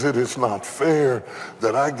says it is not fair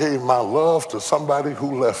that I gave my love to somebody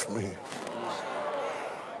who left me.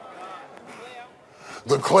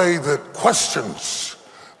 The clay that questions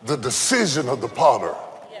the decision of the potter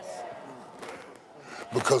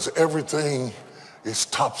because everything is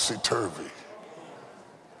topsy-turvy.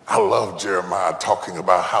 I love Jeremiah talking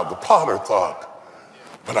about how the potter thought,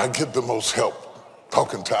 but I get the most help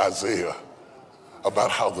talking to Isaiah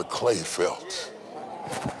about how the clay felt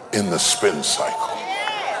in the spin cycle.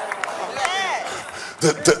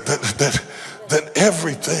 That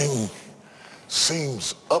everything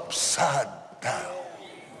seems upside down.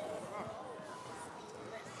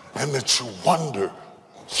 And that you wonder,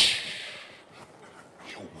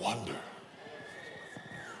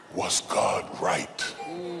 was God right?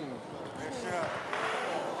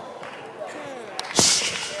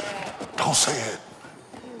 Don't say it.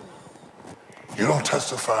 You don't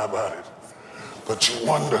testify about it. But you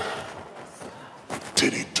wonder,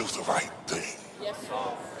 did he do the right thing?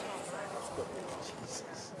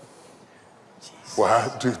 Why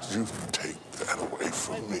did you take that away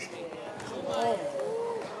from me?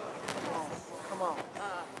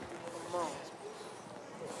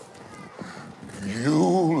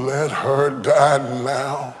 You let her die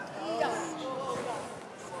now.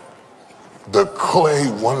 The clay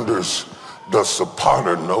wonders, does the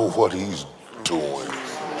potter know what he's doing?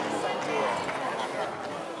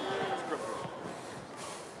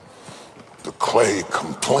 The clay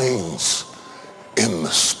complains in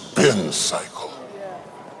the spin cycle.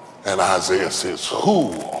 And Isaiah says,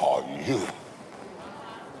 who are you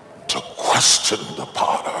to question the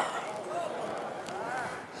potter?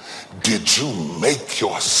 Did you make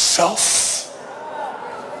yourself?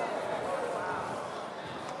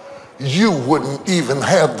 You wouldn't even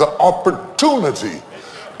have the opportunity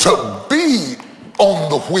to be on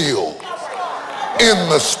the wheel in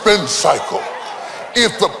the spin cycle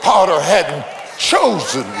if the potter hadn't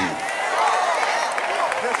chosen you.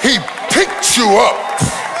 He picked you up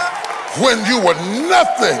when you were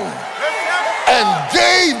nothing and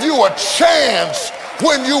gave you a chance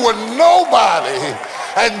when you were nobody.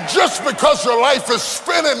 And just because your life is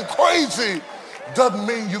spinning crazy doesn't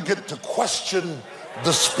mean you get to question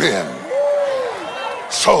the spin.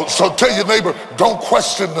 So tell your neighbor, don't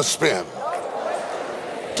question the spin.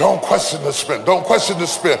 Don't question the spin. Don't question the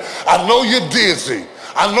spin. I know you're dizzy.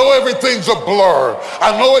 I know everything's a blur.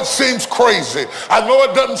 I know it seems crazy. I know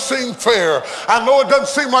it doesn't seem fair. I know it doesn't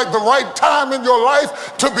seem like the right time in your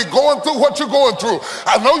life to be going through what you're going through.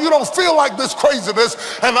 I know you don't feel like this craziness,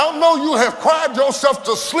 and I know you have cried yourself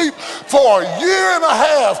to sleep for a year and a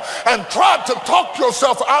half and tried to talk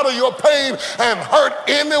yourself out of your pain and hurt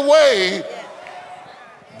anyway.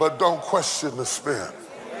 But don't question the spin,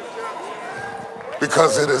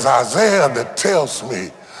 because it is Isaiah that tells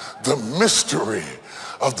me the mystery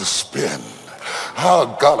of the spin.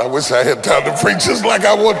 Oh God, I wish I had time to preach just like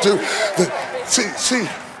I want to.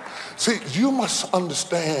 See, you must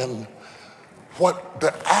understand what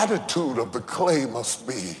the attitude of the clay must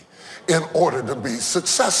be in order to be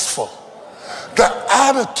successful. The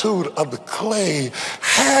attitude of the clay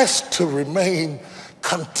has to remain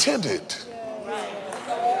contented.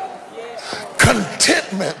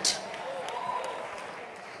 Contentment.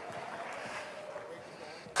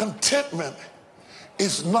 Contentment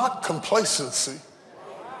is not complacency.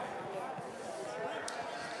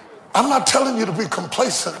 I'm not telling you to be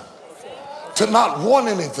complacent, to not want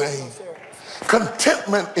anything.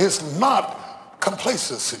 Contentment is not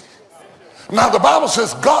complacency. Now the Bible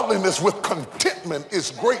says godliness with contentment is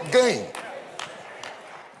great gain.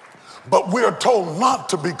 But we're told not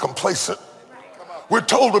to be complacent. We're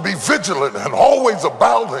told to be vigilant and always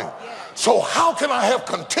abounding. So how can I have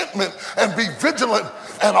contentment and be vigilant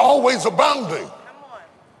and always abounding?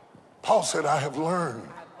 Paul said, I have learned.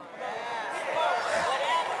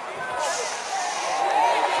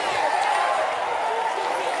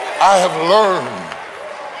 I have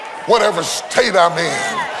learned, whatever state I'm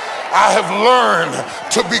in, I have learned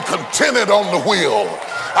to be contented on the wheel.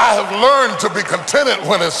 I have learned to be contented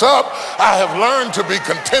when it's up. I have learned to be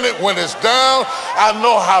contented when it's down. I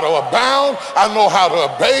know how to abound. I know how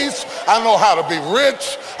to abase. I know how to be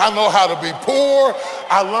rich. I know how to be poor.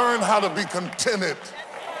 I learned how to be contented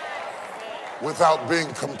without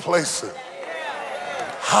being complacent.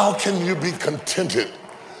 How can you be contented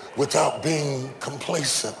without being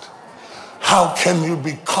complacent? How can you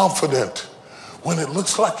be confident when it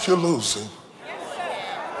looks like you're losing?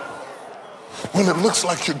 When it looks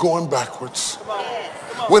like you're going backwards?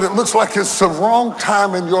 When it looks like it's the wrong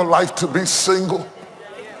time in your life to be single?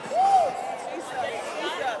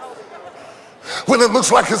 When it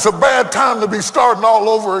looks like it's a bad time to be starting all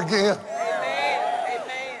over again?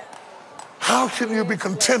 How can you be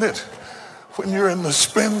contented when you're in the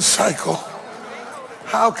spin cycle?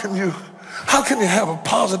 How can you have a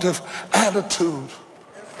positive attitude?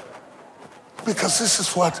 Because this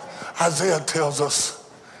is what Isaiah tells us.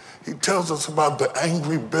 He tells us about the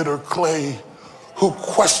angry, bitter clay who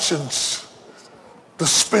questions the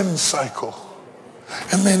spin cycle.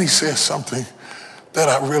 And then he says something that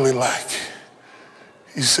I really like.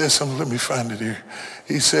 He says something, let me find it here.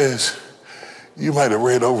 He says, you might have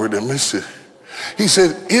read over it and missed it. He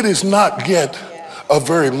said, it is not yet a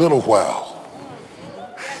very little while.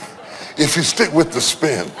 If you stick with the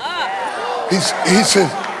spin.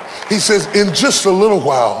 He says, in just a little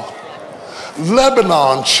while,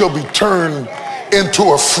 Lebanon shall be turned into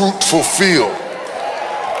a fruitful field.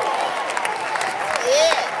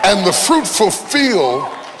 And the fruitful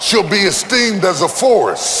field shall be esteemed as a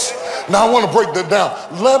forest. Now I want to break that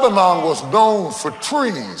down. Lebanon was known for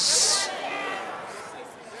trees.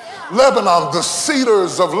 Lebanon, the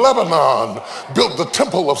cedars of Lebanon built the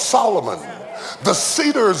Temple of Solomon. The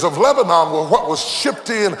cedars of Lebanon were what was shipped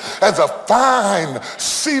in as a fine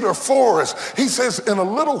cedar forest. He says in a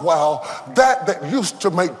little while, that used to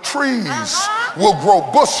make trees will grow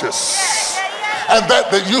bushes. And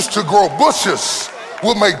that used to grow bushes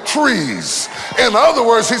will make trees. In other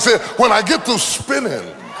words, he said, when I get through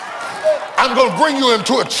spinning, I'm going to bring you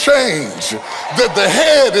into a change that the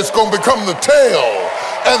head is going to become the tail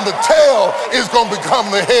and the tail is going to become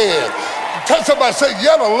the head. Tell somebody, say,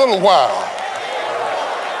 yet a little while.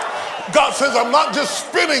 God says, I'm not just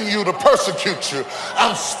spinning you to persecute you.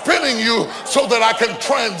 I'm spinning you so that I can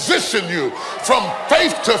transition you from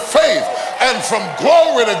faith to faith and from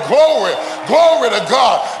glory to glory, glory to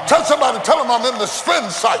God. Tell somebody, tell them I'm in the spin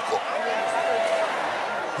cycle.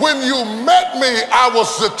 When you met me, I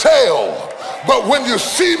was the tail. But when you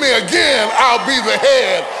see me again, I'll be the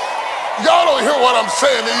head. Y'all don't hear what I'm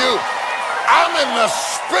saying to you. I'm in the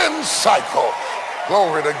spin cycle.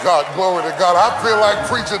 Glory to God, glory to God. I feel like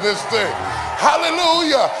preaching this thing.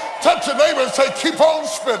 Hallelujah. Touch your neighbor and say, keep on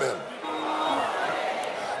spinning.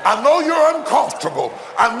 I know you're uncomfortable.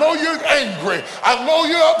 I know you're angry. I know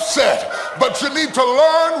you're upset. But you need to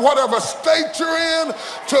learn whatever state you're in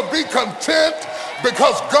to be content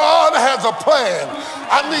because God has a plan.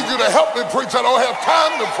 I need you to help me preach. I don't have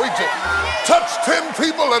time to preach it. Touch 10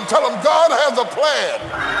 people and tell them God has a plan.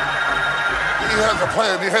 He has a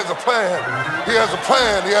plan. He has a plan. He has a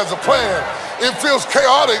plan. He has a plan. It feels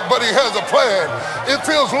chaotic, but he has a plan. It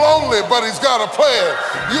feels lonely, but he's got a plan.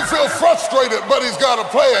 You feel frustrated, but he's got a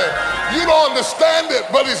plan. You don't understand it,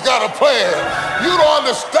 but he's got a plan. You don't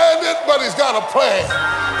understand it, but he's got a plan.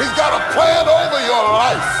 He's got a plan over your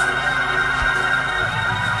life.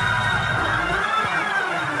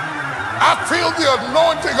 I feel the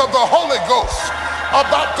anointing of the Holy Ghost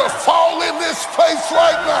about to fall in this place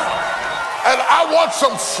right now. And I want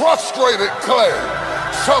some frustrated clay,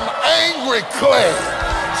 some angry clay,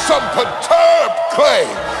 some perturbed clay,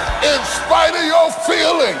 in spite of your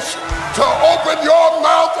feelings, to open your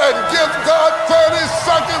mouth and give God 30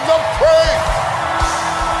 seconds of praise.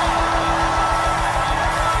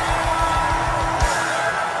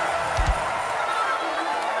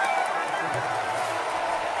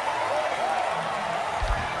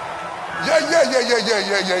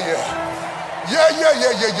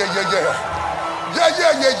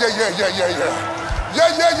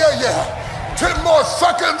 Yeah. 10 more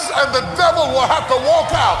seconds and the devil will have to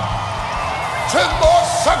walk out. 10 more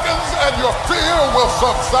seconds and your fear will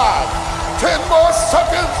subside. 10 more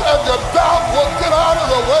seconds and your doubt will get out of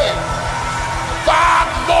the way.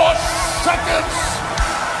 5 more seconds.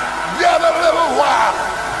 Yet a little while.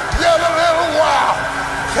 Yet a little while.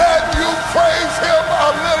 Can you praise him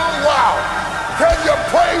a little while? Can you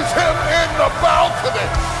praise him in the balcony?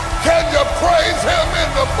 Can you praise him in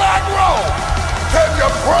the back row? Can you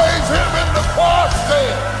praise him in the choir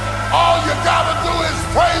stand? All you gotta do is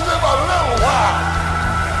praise him a little while.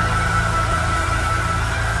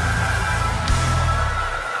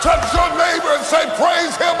 Touch your neighbor and say,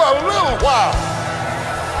 praise him a little while.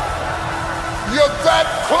 You're that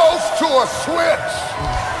close to a switch.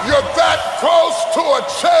 You're that close to a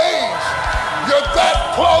change. You're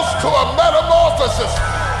that close to a metamorphosis.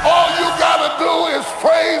 All you gotta do is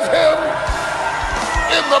praise him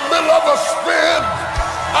in the middle of a spin.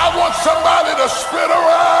 I want somebody to spin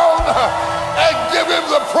around and give him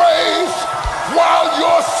the praise while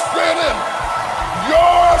you're spinning.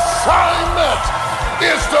 Your assignment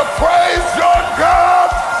is to praise your God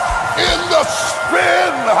in the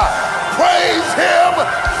spin. Praise him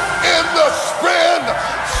in the spin.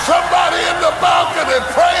 Somebody in the balcony,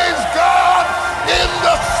 praise God in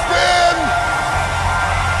the spin.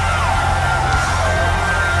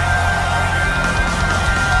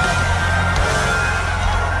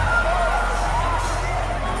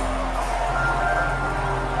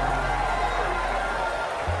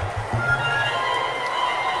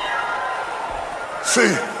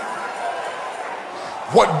 See,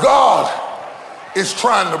 what God is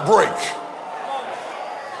trying to break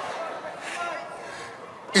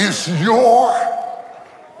is your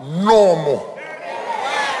normal.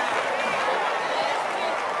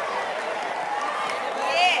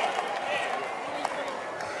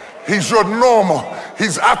 He's your normal.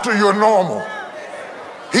 He's after your normal.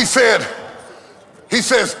 He says,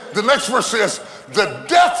 the next verse says, the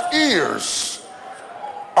deaf ears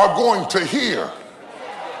are going to hear.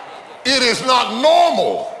 It is not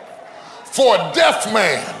normal for a deaf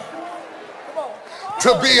man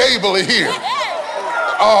to be able to hear.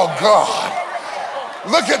 Oh God.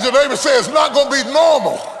 Look at your neighbor and say, it's not going to be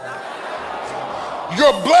normal.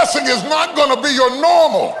 Your blessing is not going to be your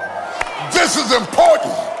normal. This is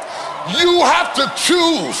important. You have to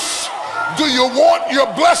choose. Do you want your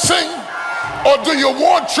blessing or do you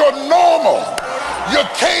want your normal? You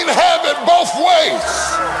can't have it both ways.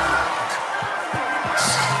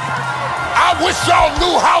 I wish y'all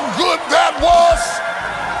knew how good that was.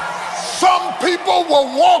 Some people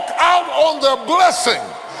will walk out on their blessing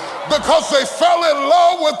because they fell in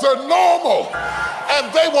love with their normal,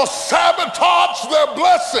 and they will sabotage their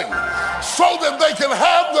blessing so that they can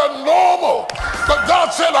have their normal. But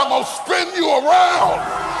God said, I'm going to spin you around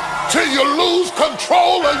till you lose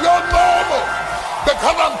control of your normal,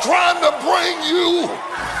 because I'm trying to bring you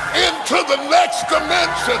into the next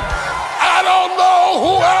dimension. I don't know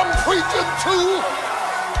who I'm preaching to,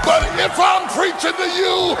 but if I'm preaching to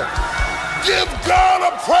you, give God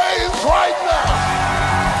a praise right now.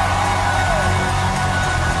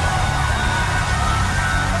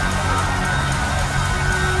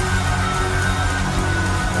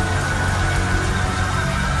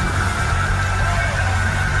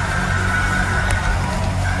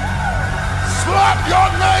 Slap your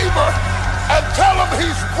neighbor and tell him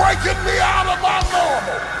he's breaking me out of my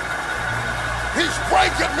normal. He's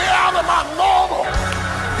breaking me out of my normal.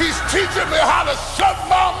 He's teaching me how to shut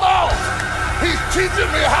my mouth. He's teaching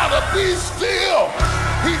me how to be still.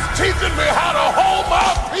 He's teaching me how to hold my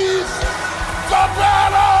peace. The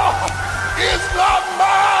battle is not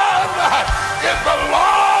mine. It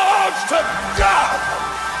belongs to God.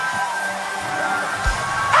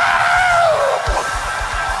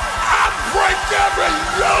 I break every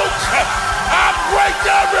yoke. I break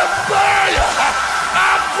every barrier.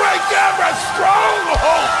 I break every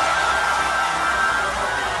stronghold.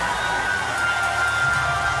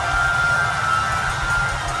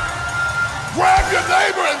 Grab your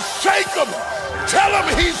neighbor and shake him. Tell him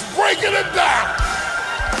he's breaking it down.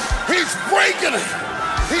 He's breaking it.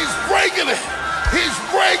 He's breaking it. He's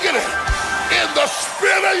breaking it. In the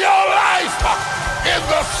spirit of your life. In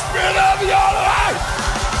the spirit of your life.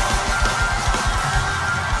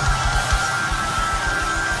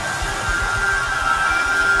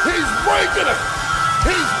 He's breaking it.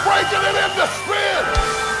 He's breaking it in the spirit.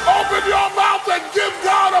 Open your mouth and give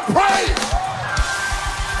God a praise.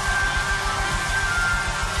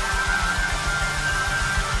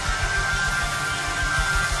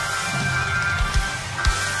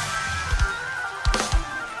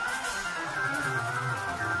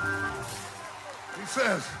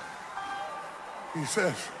 He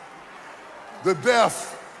says, the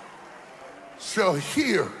deaf shall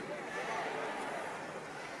hear,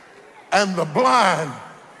 and the blind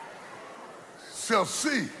shall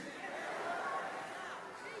see.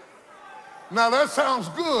 Now that sounds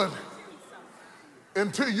good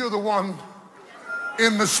until you're the one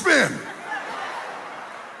in the spin.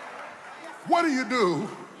 What do you do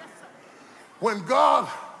when God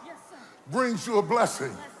brings you a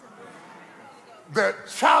blessing that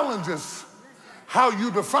challenges how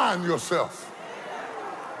you define yourself?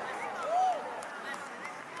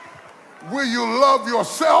 Will you love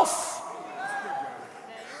yourself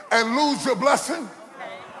and lose your blessing?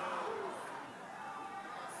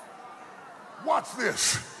 Watch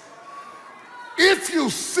this. If you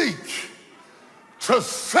seek to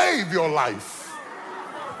save your life,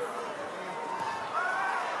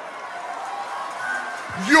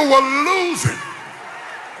 you will lose it.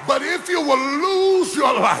 But if you will lose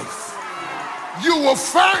your life, you will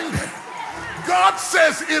find it. God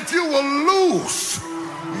says if you will lose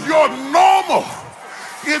your normal,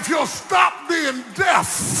 if you'll stop being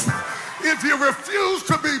deaf, if you refuse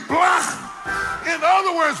to be blind, in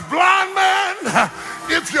other words, blind man,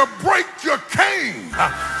 if you break your cane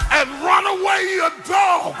and run away your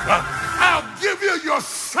dog, I'll give you your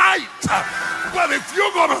sight. But if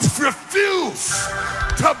you're going to refuse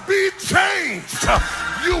to be changed,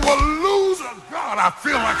 you will lose. God, I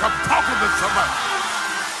feel like I'm talking to somebody.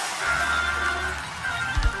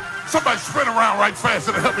 Somebody spin around right fast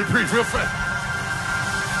and help me preach real fast.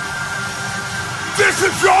 This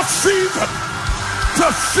is your season to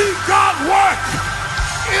see God work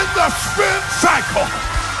in the spin cycle.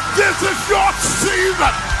 This is your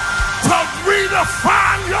season to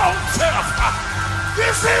redefine yourself.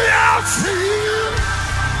 This is your season.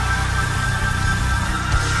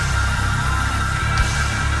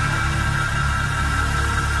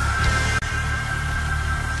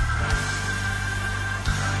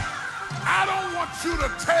 I don't want you to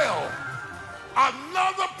tell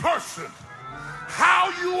another person how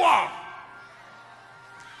you are.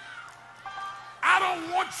 I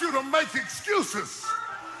don't want you to make excuses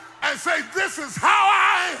and say, this is how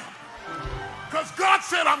I am. Because God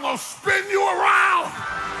said, I'm going to spin you around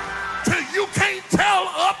till you can't tell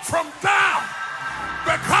up from down.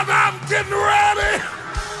 Because I'm getting ready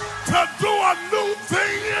to do a new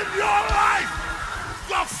thing in your life.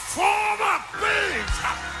 The former things.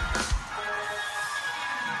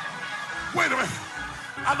 Wait a minute.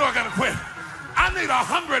 I know I got to quit. I need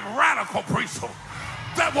 100 radical preachers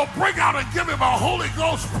that will break out and give him a Holy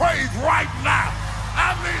Ghost praise right now.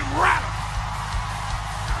 I mean radical.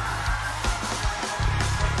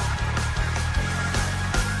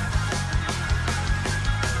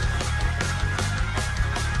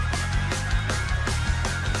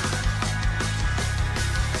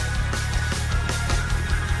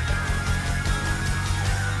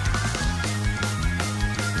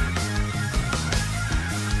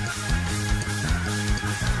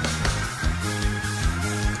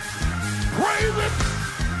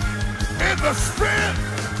 In the spin,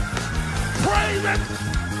 praise him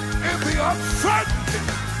in the uncertainty,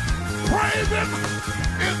 praise him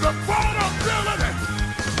in the vulnerability.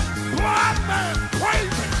 Blind man,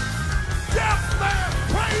 praise him. Deaf man,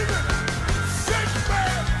 praise him. Sick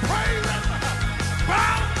man, praise him.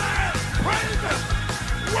 Bound man, praise him.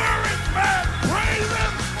 Worried man, praise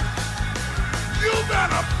him. You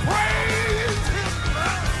better praise him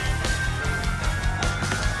now.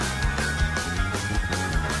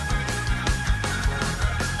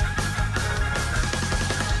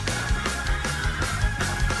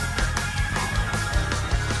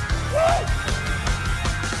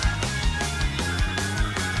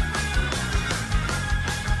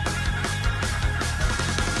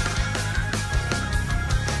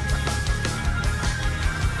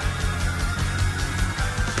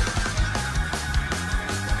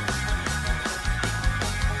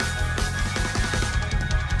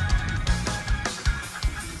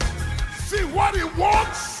 What he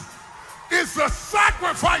wants is the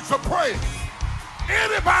sacrifice of praise.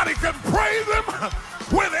 Anybody can praise him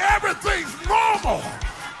when everything's normal,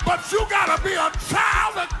 but you gotta be a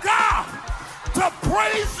child of God to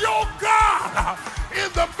praise your God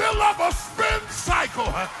in the middle of a spin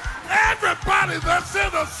cycle. Everybody that's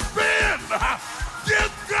in a spin, you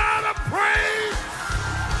gotta praise.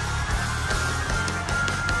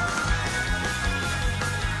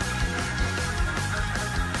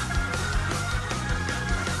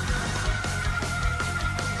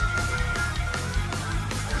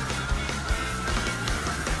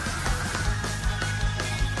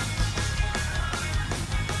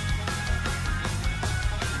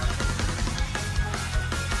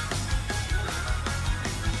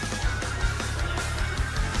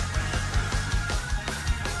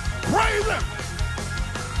 Praise him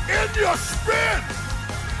in your spin.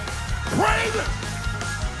 Praise him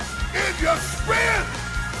in your spin.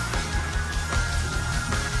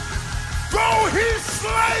 Though he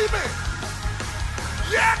slay me,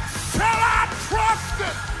 yet shall I trust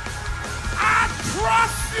it. I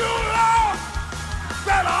trust you, Lord,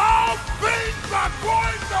 that all things are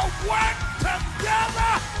going to work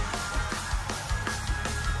together.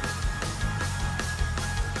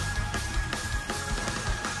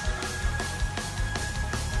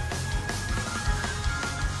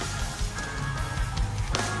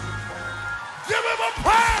 Give him a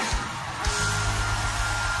praise.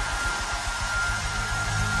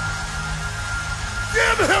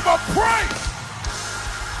 Give him a praise.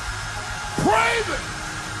 Praise him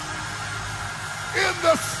in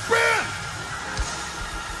the spin,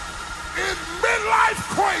 in midlife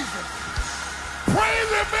crazy. Praise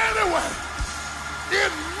him anyway.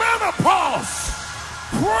 In menopause,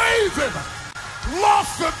 praise him.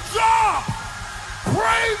 Lost a job,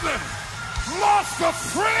 praise him. Lost a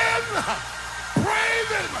friend, praise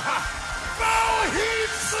him. Though he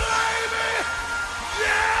slay me,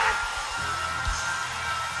 yet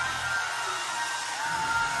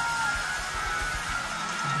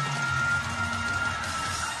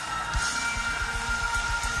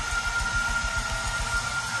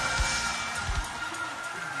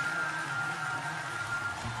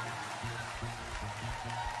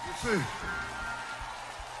see.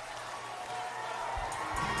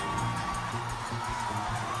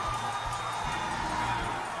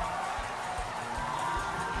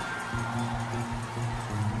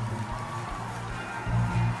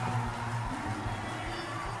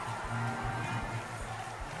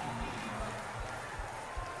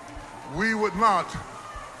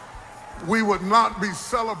 We would not be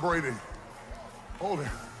celebrating. Hold it.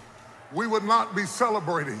 We would not be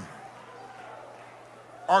celebrating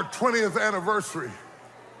our 20th anniversary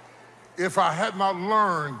if I had not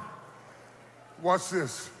learned, watch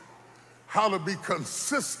this, how to be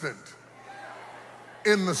consistent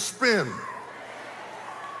in the spin.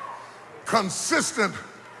 Consistent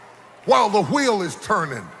while the wheel is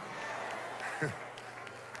turning.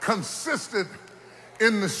 Consistent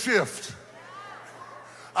in the shift.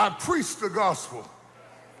 I preached the gospel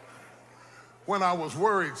when I was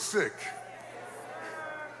worried sick.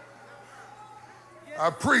 I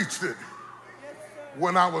preached it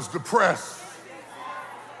when I was depressed.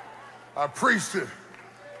 I preached it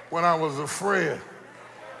when I was afraid.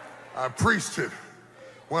 I preached it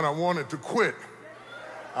when I wanted to quit.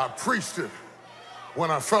 I preached it when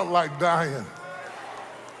I felt like dying.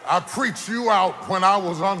 I preached you out when I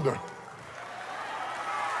was under.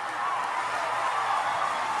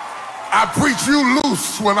 I preached you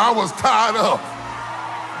loose when I was tied up.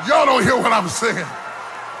 Y'all don't hear what I'm saying.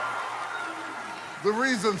 The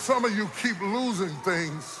reason some of you keep losing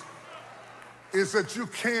things is that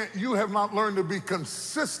you have not learned to be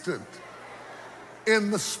consistent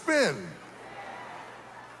in the spin.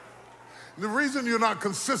 The reason you're not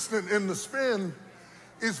consistent in the spin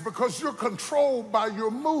is because you're controlled by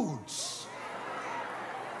your moods.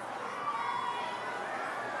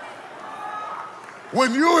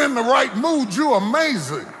 When you're in the right mood, you're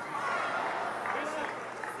amazing.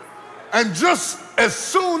 And just as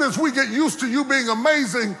soon as we get used to you being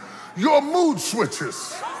amazing, your mood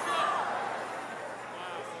switches.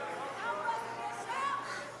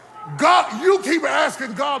 God, you keep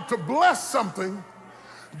asking God to bless something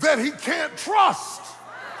that he can't trust.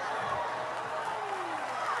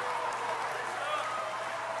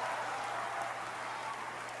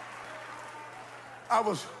 I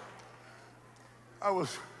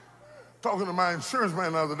was talking to my insurance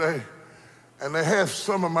man the other day, and they have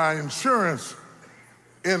some of my insurance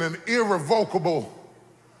in an irrevocable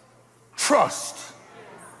trust.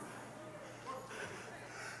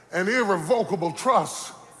 An irrevocable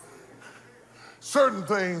trust. Certain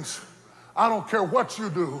things, I don't care what you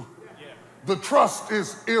do, the trust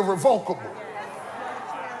is irrevocable.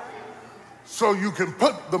 So you can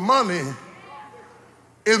put the money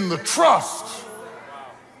in the trust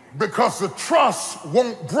because the trust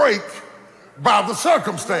won't break by the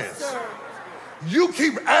circumstance. You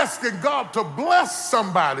keep asking God to bless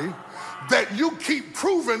somebody that you keep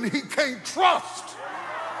proving he can't trust.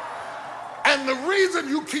 And the reason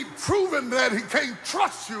you keep proving that he can't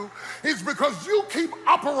trust you is because you keep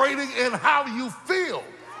operating in how you feel.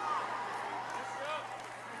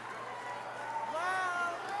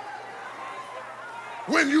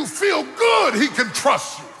 When you feel good, he can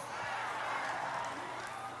trust you.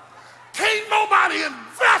 Can't nobody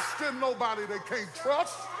invest in nobody they can't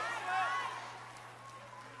trust.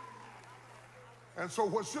 And so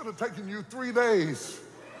what should have taken you 3 days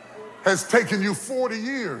has taken you 40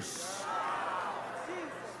 years.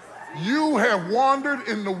 You have wandered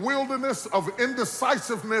in the wilderness of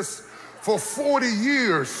indecisiveness for 40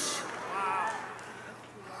 years.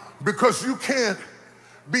 because you can't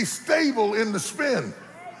be stable in the spin.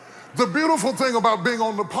 The beautiful thing about being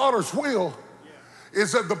on the potter's wheel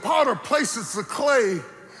is that the potter places the clay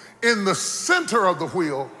in the center of the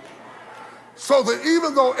wheel, so that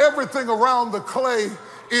even though everything around the clay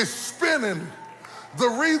is spinning, the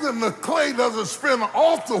reason the clay doesn't spin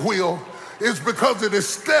off the wheel is because it is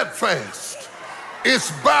steadfast,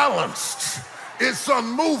 it's balanced, it's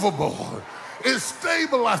unmovable, it's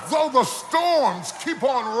stabilized. Though the storms keep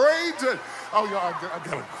on raging. Oh, y'all, I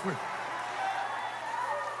gotta quit.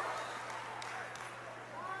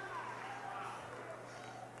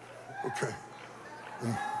 Okay.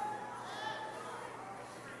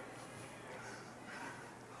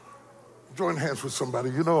 Join hands with somebody.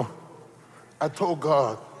 You know, I told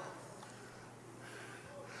God,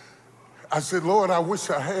 I said, Lord, I wish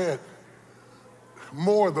I had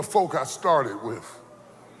more of the folk I started with.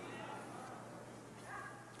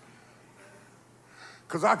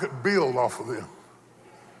 Because I could build off of them.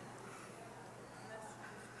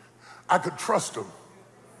 I could trust them.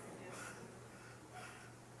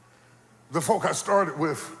 The folk I started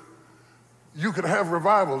with, you could have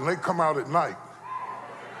revival and they come out at night.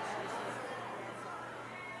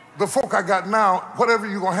 The folk I got now, whatever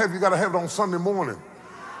you're gonna have, you gotta have it on Sunday morning.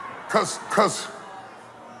 Cause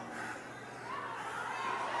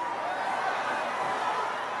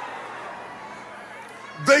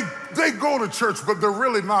they go to church, but they're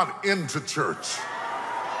really not into church.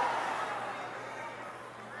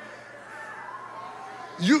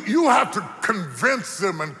 You have to convince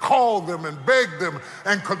them and call them and beg them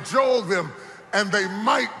and cajole them, and they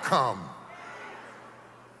might come.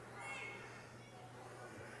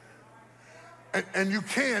 And you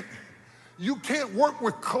can't work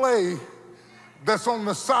with clay that's on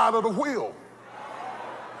the side of the wheel.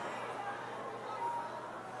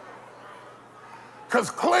 Because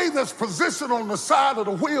clay that's positioned on the side of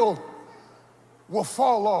the wheel will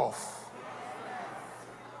fall off.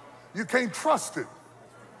 You can't trust it.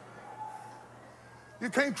 You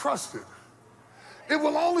can't trust it. It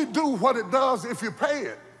will only do what it does if you pay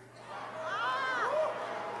it.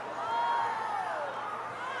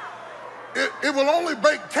 It will only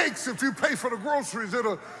bake cakes if you pay for the groceries.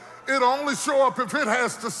 It'll only show up if it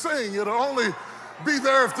has to sing. It'll only be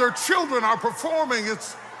there if their children are performing.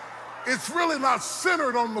 It's really not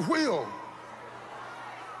centered on the wheel.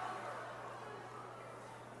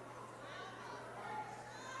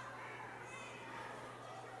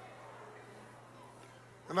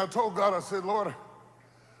 And I told God, I said, Lord,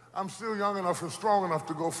 I'm still young enough and strong enough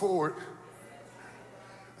to go forward.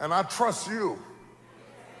 And I trust you.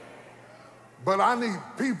 But I need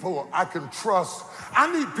people I can trust. I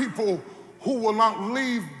need people who will not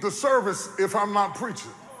leave the service if I'm not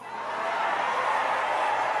preaching.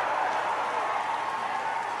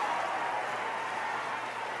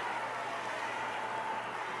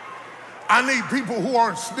 I need people who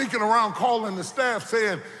aren't sneaking around calling the staff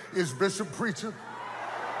saying, is Bishop preaching?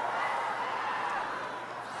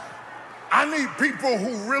 I need people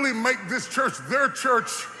who really make this church their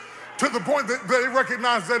church, to the point that they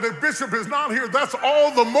recognize that if Bishop is not here, that's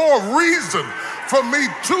all the more reason for me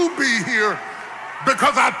to be here,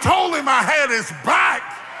 because I told him I had his back.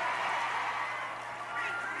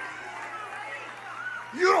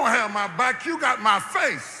 You don't have my back, you got my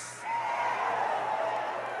face.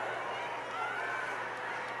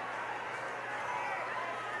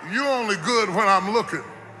 You're only good when I'm looking.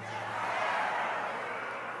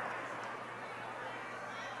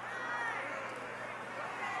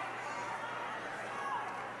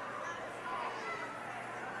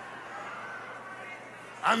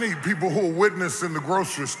 I need people who will witness in the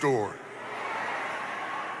grocery store.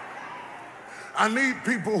 I need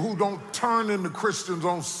people who don't turn into Christians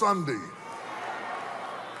on Sunday.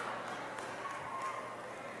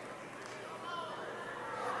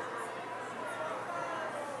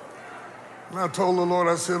 And I told the Lord,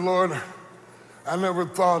 I said, Lord, I never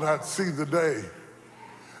thought I'd see the day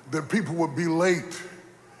that people would be late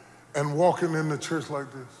and walking in the church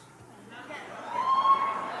like this.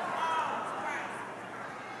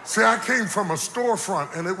 See, I came from a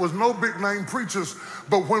storefront and it was no big name preachers,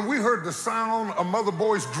 but when we heard the sound of Mother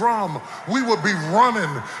Boy's drum, we would be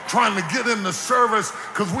running, trying to get in the service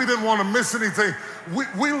because we didn't want to miss anything.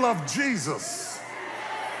 We love Jesus.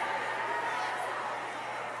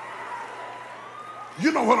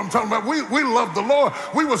 You know what I'm talking about. We love the Lord.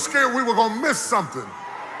 We were scared we were going to miss something.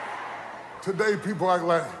 Today, people act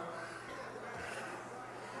like,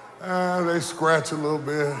 they scratch a little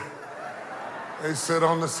bit. They sit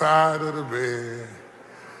on the side of the bed.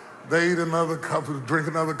 They drink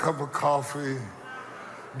another cup of coffee.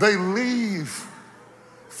 They leave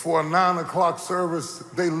for a 9 o'clock service,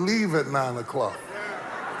 they leave at 9 o'clock.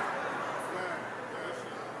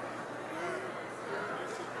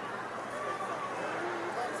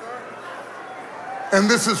 And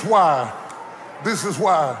this is why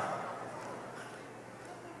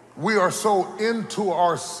we are so into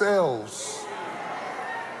ourselves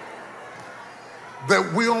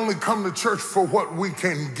that we only come to church for what we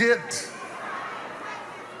can get.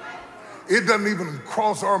 It doesn't even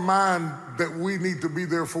cross our mind that we need to be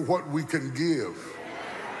there for what we can give.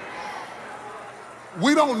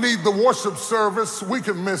 We don't need the worship service. We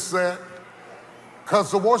can miss that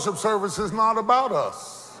because the worship service is not about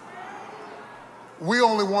us. We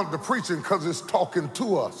only want the preaching because it's talking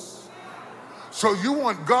to us. So you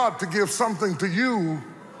want God to give something to you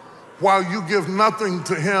while you give nothing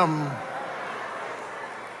to him.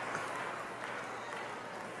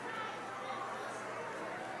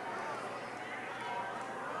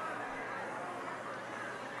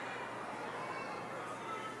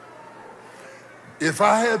 If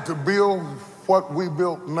I had to build what we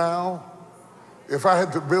built now, if I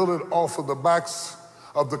had to build it off of the backs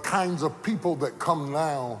of the kinds of people that come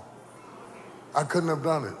now, I couldn't have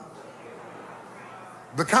done it.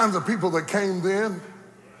 The kinds of people that came then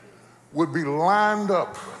would be lined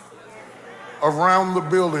up around the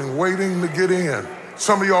building waiting to get in.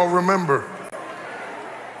 Some of y'all remember.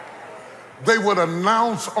 They would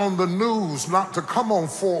announce on the news not to come on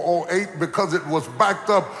 408 because it was backed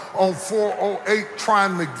up on 408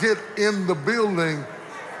 trying to get in the building.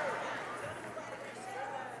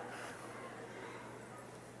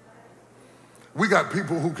 We got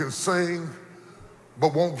people who can sing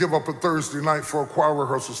but won't give up a Thursday night for a choir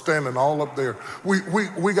rehearsal, standing all up there.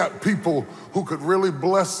 We got people who could really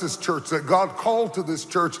bless this church, that God called to this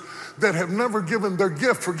church, that have never given their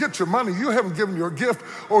gift. Forget your money. You haven't given your gift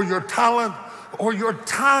or your talent or your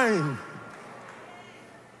time.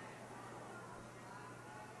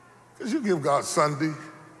 Because you give God Sunday.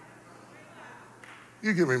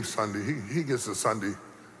 You give him Sunday. He gets a Sunday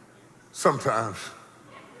sometimes.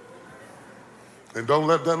 And don't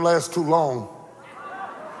let that last too long.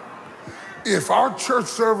 If our church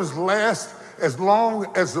service lasts as long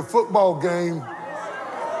as the football game,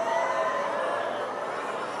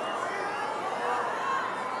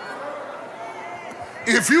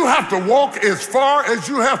 if you have to walk as far as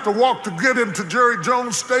you have to walk to get into Jerry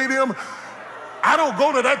Jones Stadium, I don't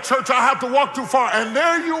go to that church, I have to walk too far. And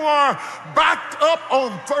there you are, backed up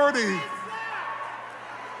on 30.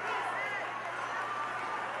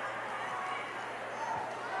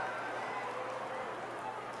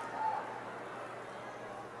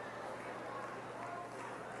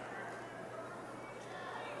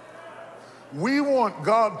 We want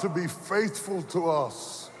God to be faithful to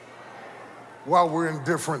us while we're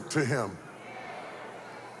indifferent to him.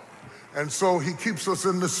 And so he keeps us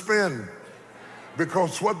in the spin,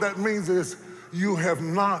 because what that means is you have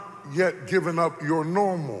not yet given up your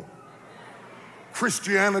normal.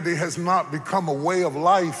 Christianity has not become a way of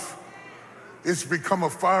life. It's become a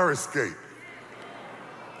fire escape.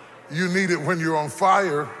 You need it when you're on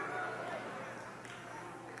fire.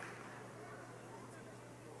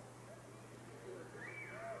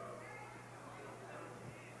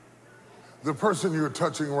 The person you're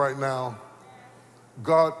touching right now,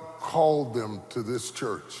 God called them to this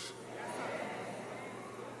church.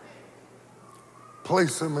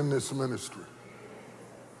 Place them in this ministry.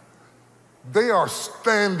 They are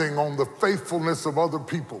standing on the faithfulness of other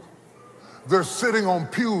people. They're sitting on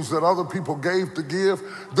pews that other people gave to give.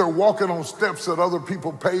 They're walking on steps that other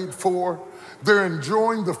people paid for. They're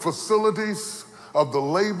enjoying the facilities of the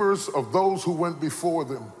labors of those who went before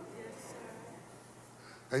them.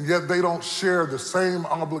 And yet they don't share the same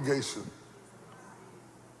obligation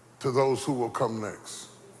to those who will come next.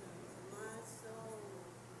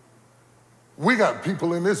 We got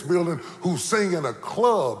people in this building who sing in a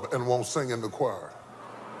club and won't sing in the choir.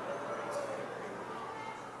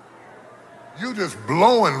 You just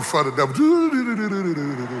blowing for the devil.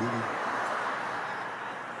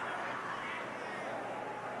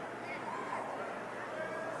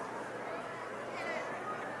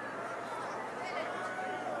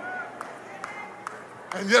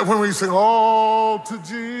 And yet when we sing, "All to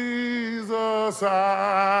Jesus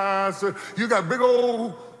I say," you got big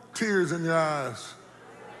old tears in your eyes.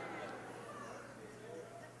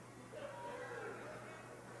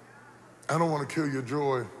 I don't want to kill your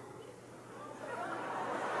joy.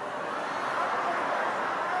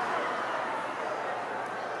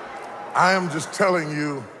 I am just telling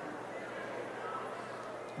you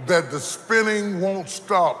that the spinning won't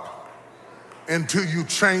stop until you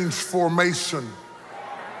change formation.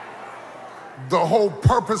 The whole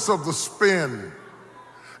purpose of the spin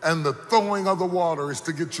And the throwing of the water is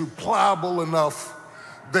to get you pliable enough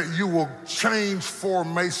that you will change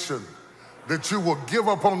formation, that you will give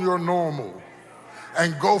up on your normal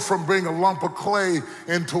and go from being a lump of clay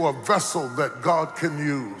into a vessel that God can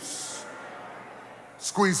use.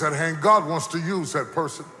 Squeeze that hand. God wants to use that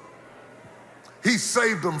person. He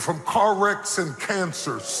saved them from car wrecks and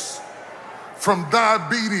cancers, from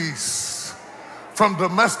diabetes, from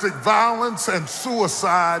domestic violence and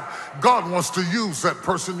suicide. God wants to use that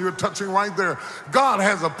person you're touching right there. God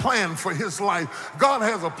has a plan for his life. God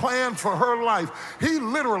has a plan for her life. He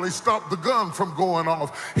literally stopped the gun from going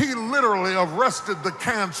off. He literally arrested the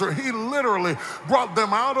cancer. He literally brought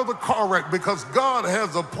them out of the car wreck because God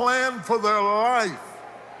has a plan for their life.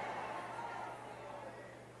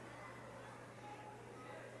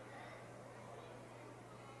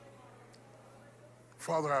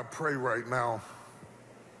 Father, I pray right now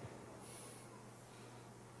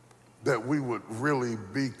that we would really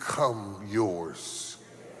become yours.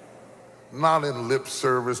 Not in lip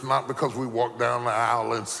service, not because we walked down the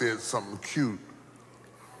aisle and said something cute,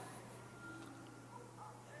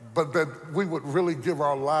 but that we would really give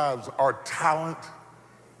our lives, our talent,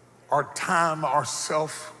 our time,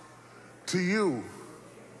 ourself to you.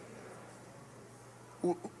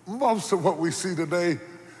 Most of what we see today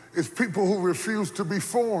is people who refuse to be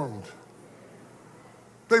formed.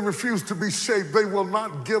 They refuse to be shaped. They will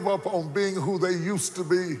not give up on being who they used to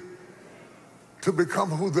be to become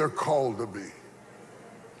who they're called to be.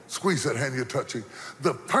 Squeeze that hand you're touching.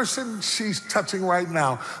 The person she's touching right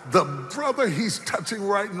now, the brother he's touching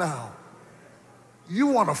right now, you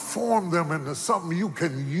want to form them into something you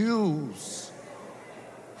can use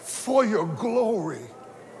for your glory.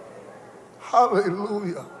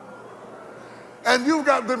 Hallelujah. And you've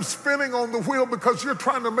got them spinning on the wheel because you're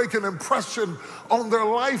trying to make an impression on their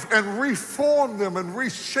life and reform them and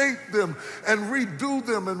reshape them and redo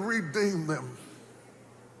them and redeem them.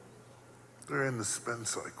 They're in the spin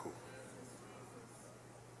cycle.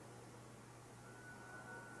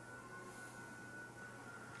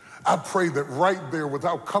 I pray that right there,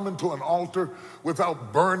 without coming to an altar,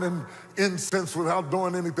 without burning incense, without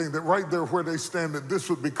doing anything, that right there where they stand, that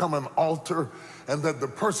this would become an altar, and that the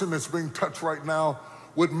person that's being touched right now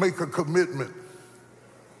would make a commitment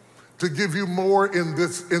to give you more in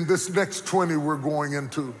this next 20 we're going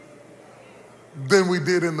into than we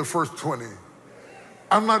did in the first 20.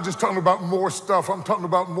 I'm not just talking about more stuff. I'm talking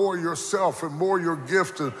about more yourself and more your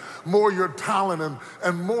gift and more your talent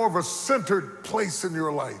and more of a centered place in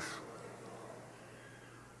your life.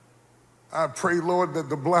 I pray, Lord, that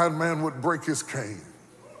the blind man would break his cane.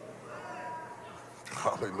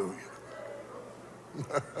 Hallelujah.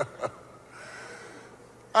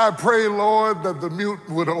 I pray, Lord, that the mute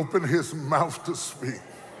would open his mouth to speak.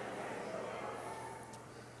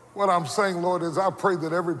 What I'm saying, Lord, is I pray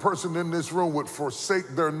that every person in this room would forsake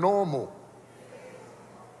their normal,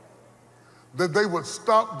 that they would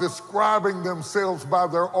stop describing themselves by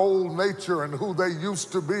their old nature and who they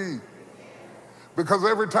used to be, because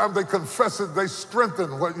every time they confess it, they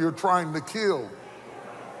strengthen what you're trying to kill.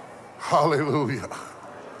 Hallelujah.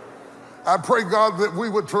 I pray, God, that we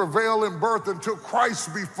would travail in birth until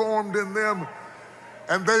Christ be formed in them,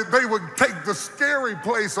 and they would take the scary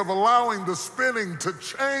place of allowing the spinning to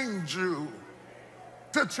change you,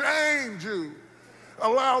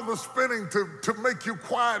 Allow the spinning to make you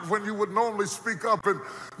quiet when you would normally speak up, and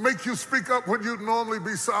make you speak up when you'd normally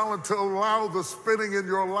be silent, to allow the spinning in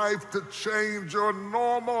your life to change your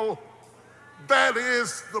normal. That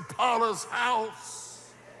is the potter's house.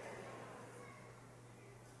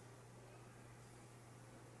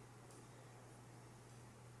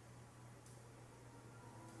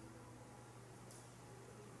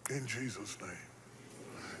 In Jesus' name.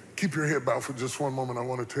 Keep your head bowed for just one moment. I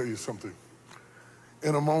want to tell you something.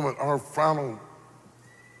 In a moment, our final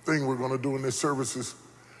thing we're going to do in this service is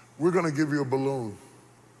we're going to give you a balloon.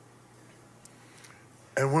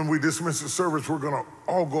 And when we dismiss the service, we're going to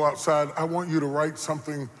all go outside. I want you to write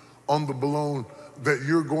something on the balloon that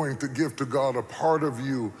you're going to give to God, a part of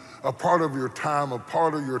you, a part of your time, a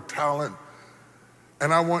part of your talent.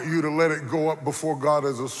 And I want you to let it go up before God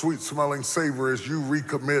as a sweet-smelling savor as you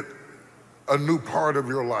recommit a new part of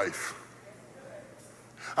your life.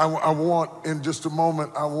 I want, in just a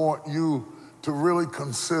moment, I want you to really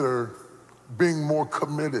consider being more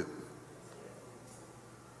committed.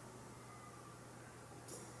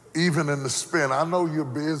 Even in the spin. I know you're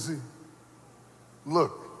busy.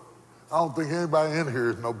 Look, I don't think anybody in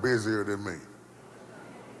here is no busier than me.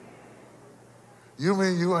 You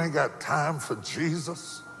mean you ain't got time for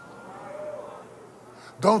Jesus?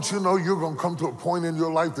 Don't you know you're going to come to a point in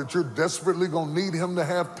your life that you're desperately going to need him to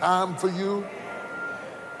have time for you?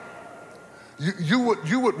 You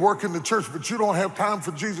would work in the church, but you don't have time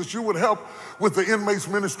for Jesus. You would help with the inmates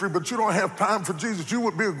ministry, but you don't have time for Jesus. You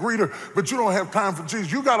would be a greeter, but you don't have time for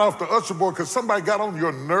Jesus. You got off the usher board because somebody got on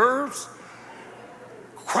your nerves.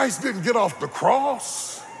 Christ didn't get off the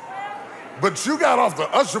cross, but you got off the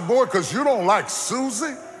usher board because you don't like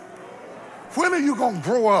Susie. When are you going to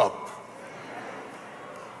grow up?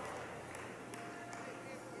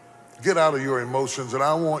 Get out of your emotions, and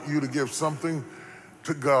I want you to give something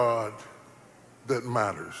to God that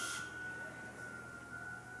matters.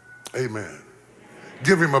 Amen.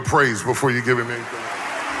 Give him a praise before you give him anything else.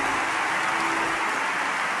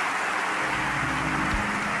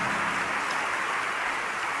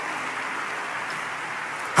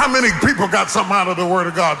 How many people got something out of the Word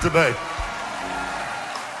of God today?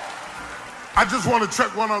 I just want to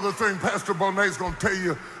check one other thing. Pastor Bonet is going to tell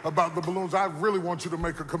you about the balloons. I really want you to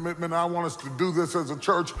make a commitment. I want us to do this as a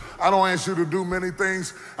church. I don't ask you to do many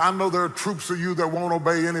things. I know there are troops of you that won't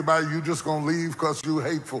obey anybody. You're just going to leave because you're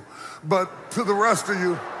hateful. But to the rest of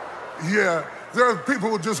you, yeah, there are people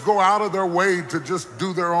who just go out of their way to just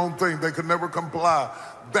do their own thing. They could never comply.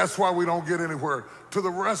 That's why we don't get anywhere. To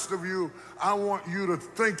the rest of you, I want you to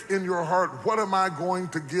think in your heart, what am I going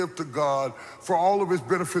to give to God for all of his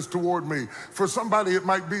benefits toward me? For somebody, it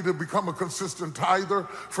might be to become a consistent tither.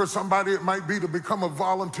 For somebody, it might be to become a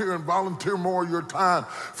volunteer and volunteer more of your time.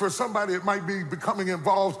 For somebody, it might be becoming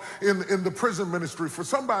involved in the prison ministry. For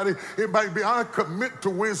somebody, it might be, I commit to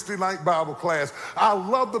Wednesday night Bible class. I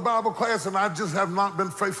love the Bible class and I just have not been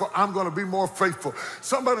faithful. I'm going to be more faithful.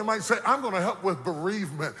 Somebody might say, I'm going to help with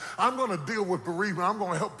bereavement. I'm going to deal with bereavement. I'm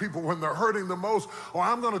going to help people when they're hurting the most, or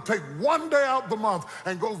I'm going to take one day out the month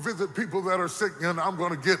and go visit people that are sick, and I'm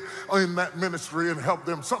going to get in that ministry and help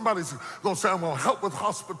them. Somebody's going to say, I'm going to help with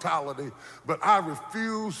hospitality, but I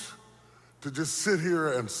refuse to just sit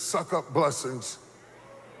here and suck up blessings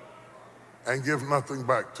and give nothing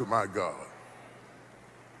back to my God.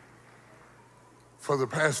 For the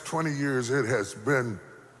past 20 years, it has been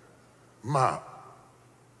my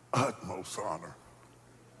utmost honor,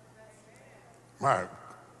 my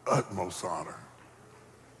utmost honor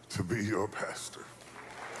to be your pastor.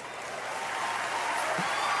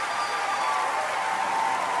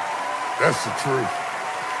 That's the truth.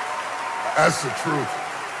 That's the truth.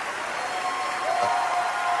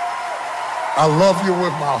 I love you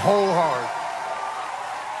with my whole heart.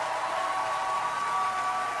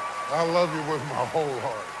 I love you with my whole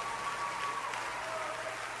heart.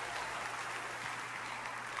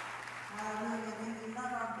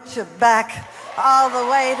 Bishop back all the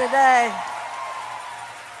way today.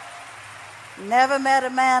 Never met a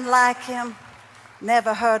man like him.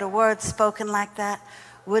 Never heard a word spoken like that.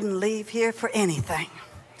 Wouldn't leave here for anything.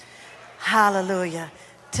 Hallelujah.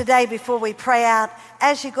 Today, before we pray out,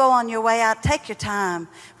 as you go on your way out, take your time.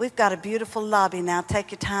 We've got a beautiful lobby now.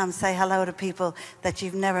 Take your time, say hello to people that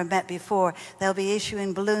you've never met before. They'll be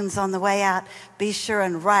issuing balloons on the way out. Be sure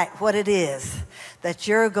and write what it is that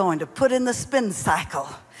you're going to put in the spin cycle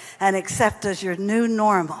and accept as your new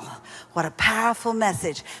normal. What a powerful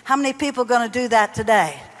message. How many people are going to do that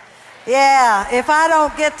today? Yeah, if I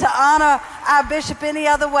don't get to honor our bishop any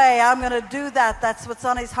other way, I'm going to do that. That's what's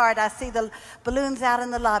on his heart. I see the balloons out in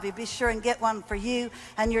the lobby. Be sure and get one for you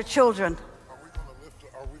and your children. Are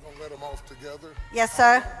we going to let them off together? Yes,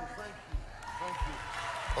 sir. Thank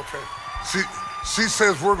you. Okay. She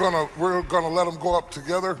says we're gonna let them go up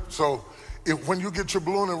together. So when you get your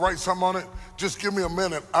balloon and write something on it, just give me a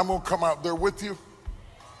minute. I'm going to come out there with you.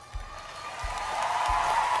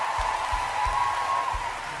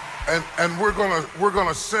 And we're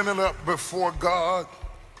gonna send it up before God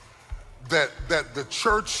that the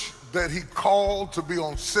church that he called to be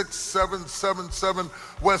on 6777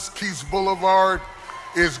 West Keys Boulevard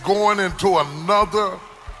is going into another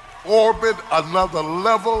orbit, another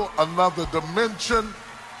level, another dimension.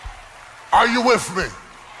 Are you with me?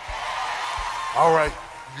 All right,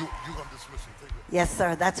 you gonna dismiss him? Yes,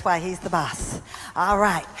 sir. That's why he's the boss. All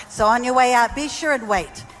right. So on your way out, be sure and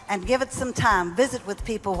wait and give it some time. Visit with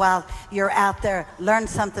people while you're out there. Learn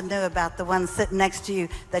something new about the one sitting next to you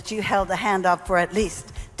that you held the hand up for at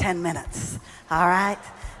least 10 minutes. All right?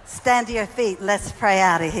 Stand to your feet. Let's pray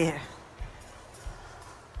out of here.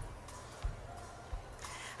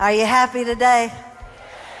 Are you happy today?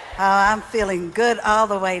 Oh, I'm feeling good all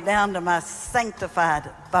the way down to my sanctified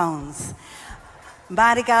bones.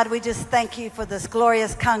 Mighty God, we just thank you for this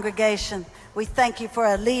glorious congregation. We thank you for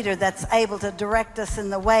a leader that's able to direct us in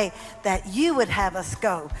the way that you would have us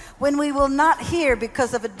go when we will not hear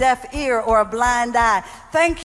because of a deaf ear or a blind eye. Thank you.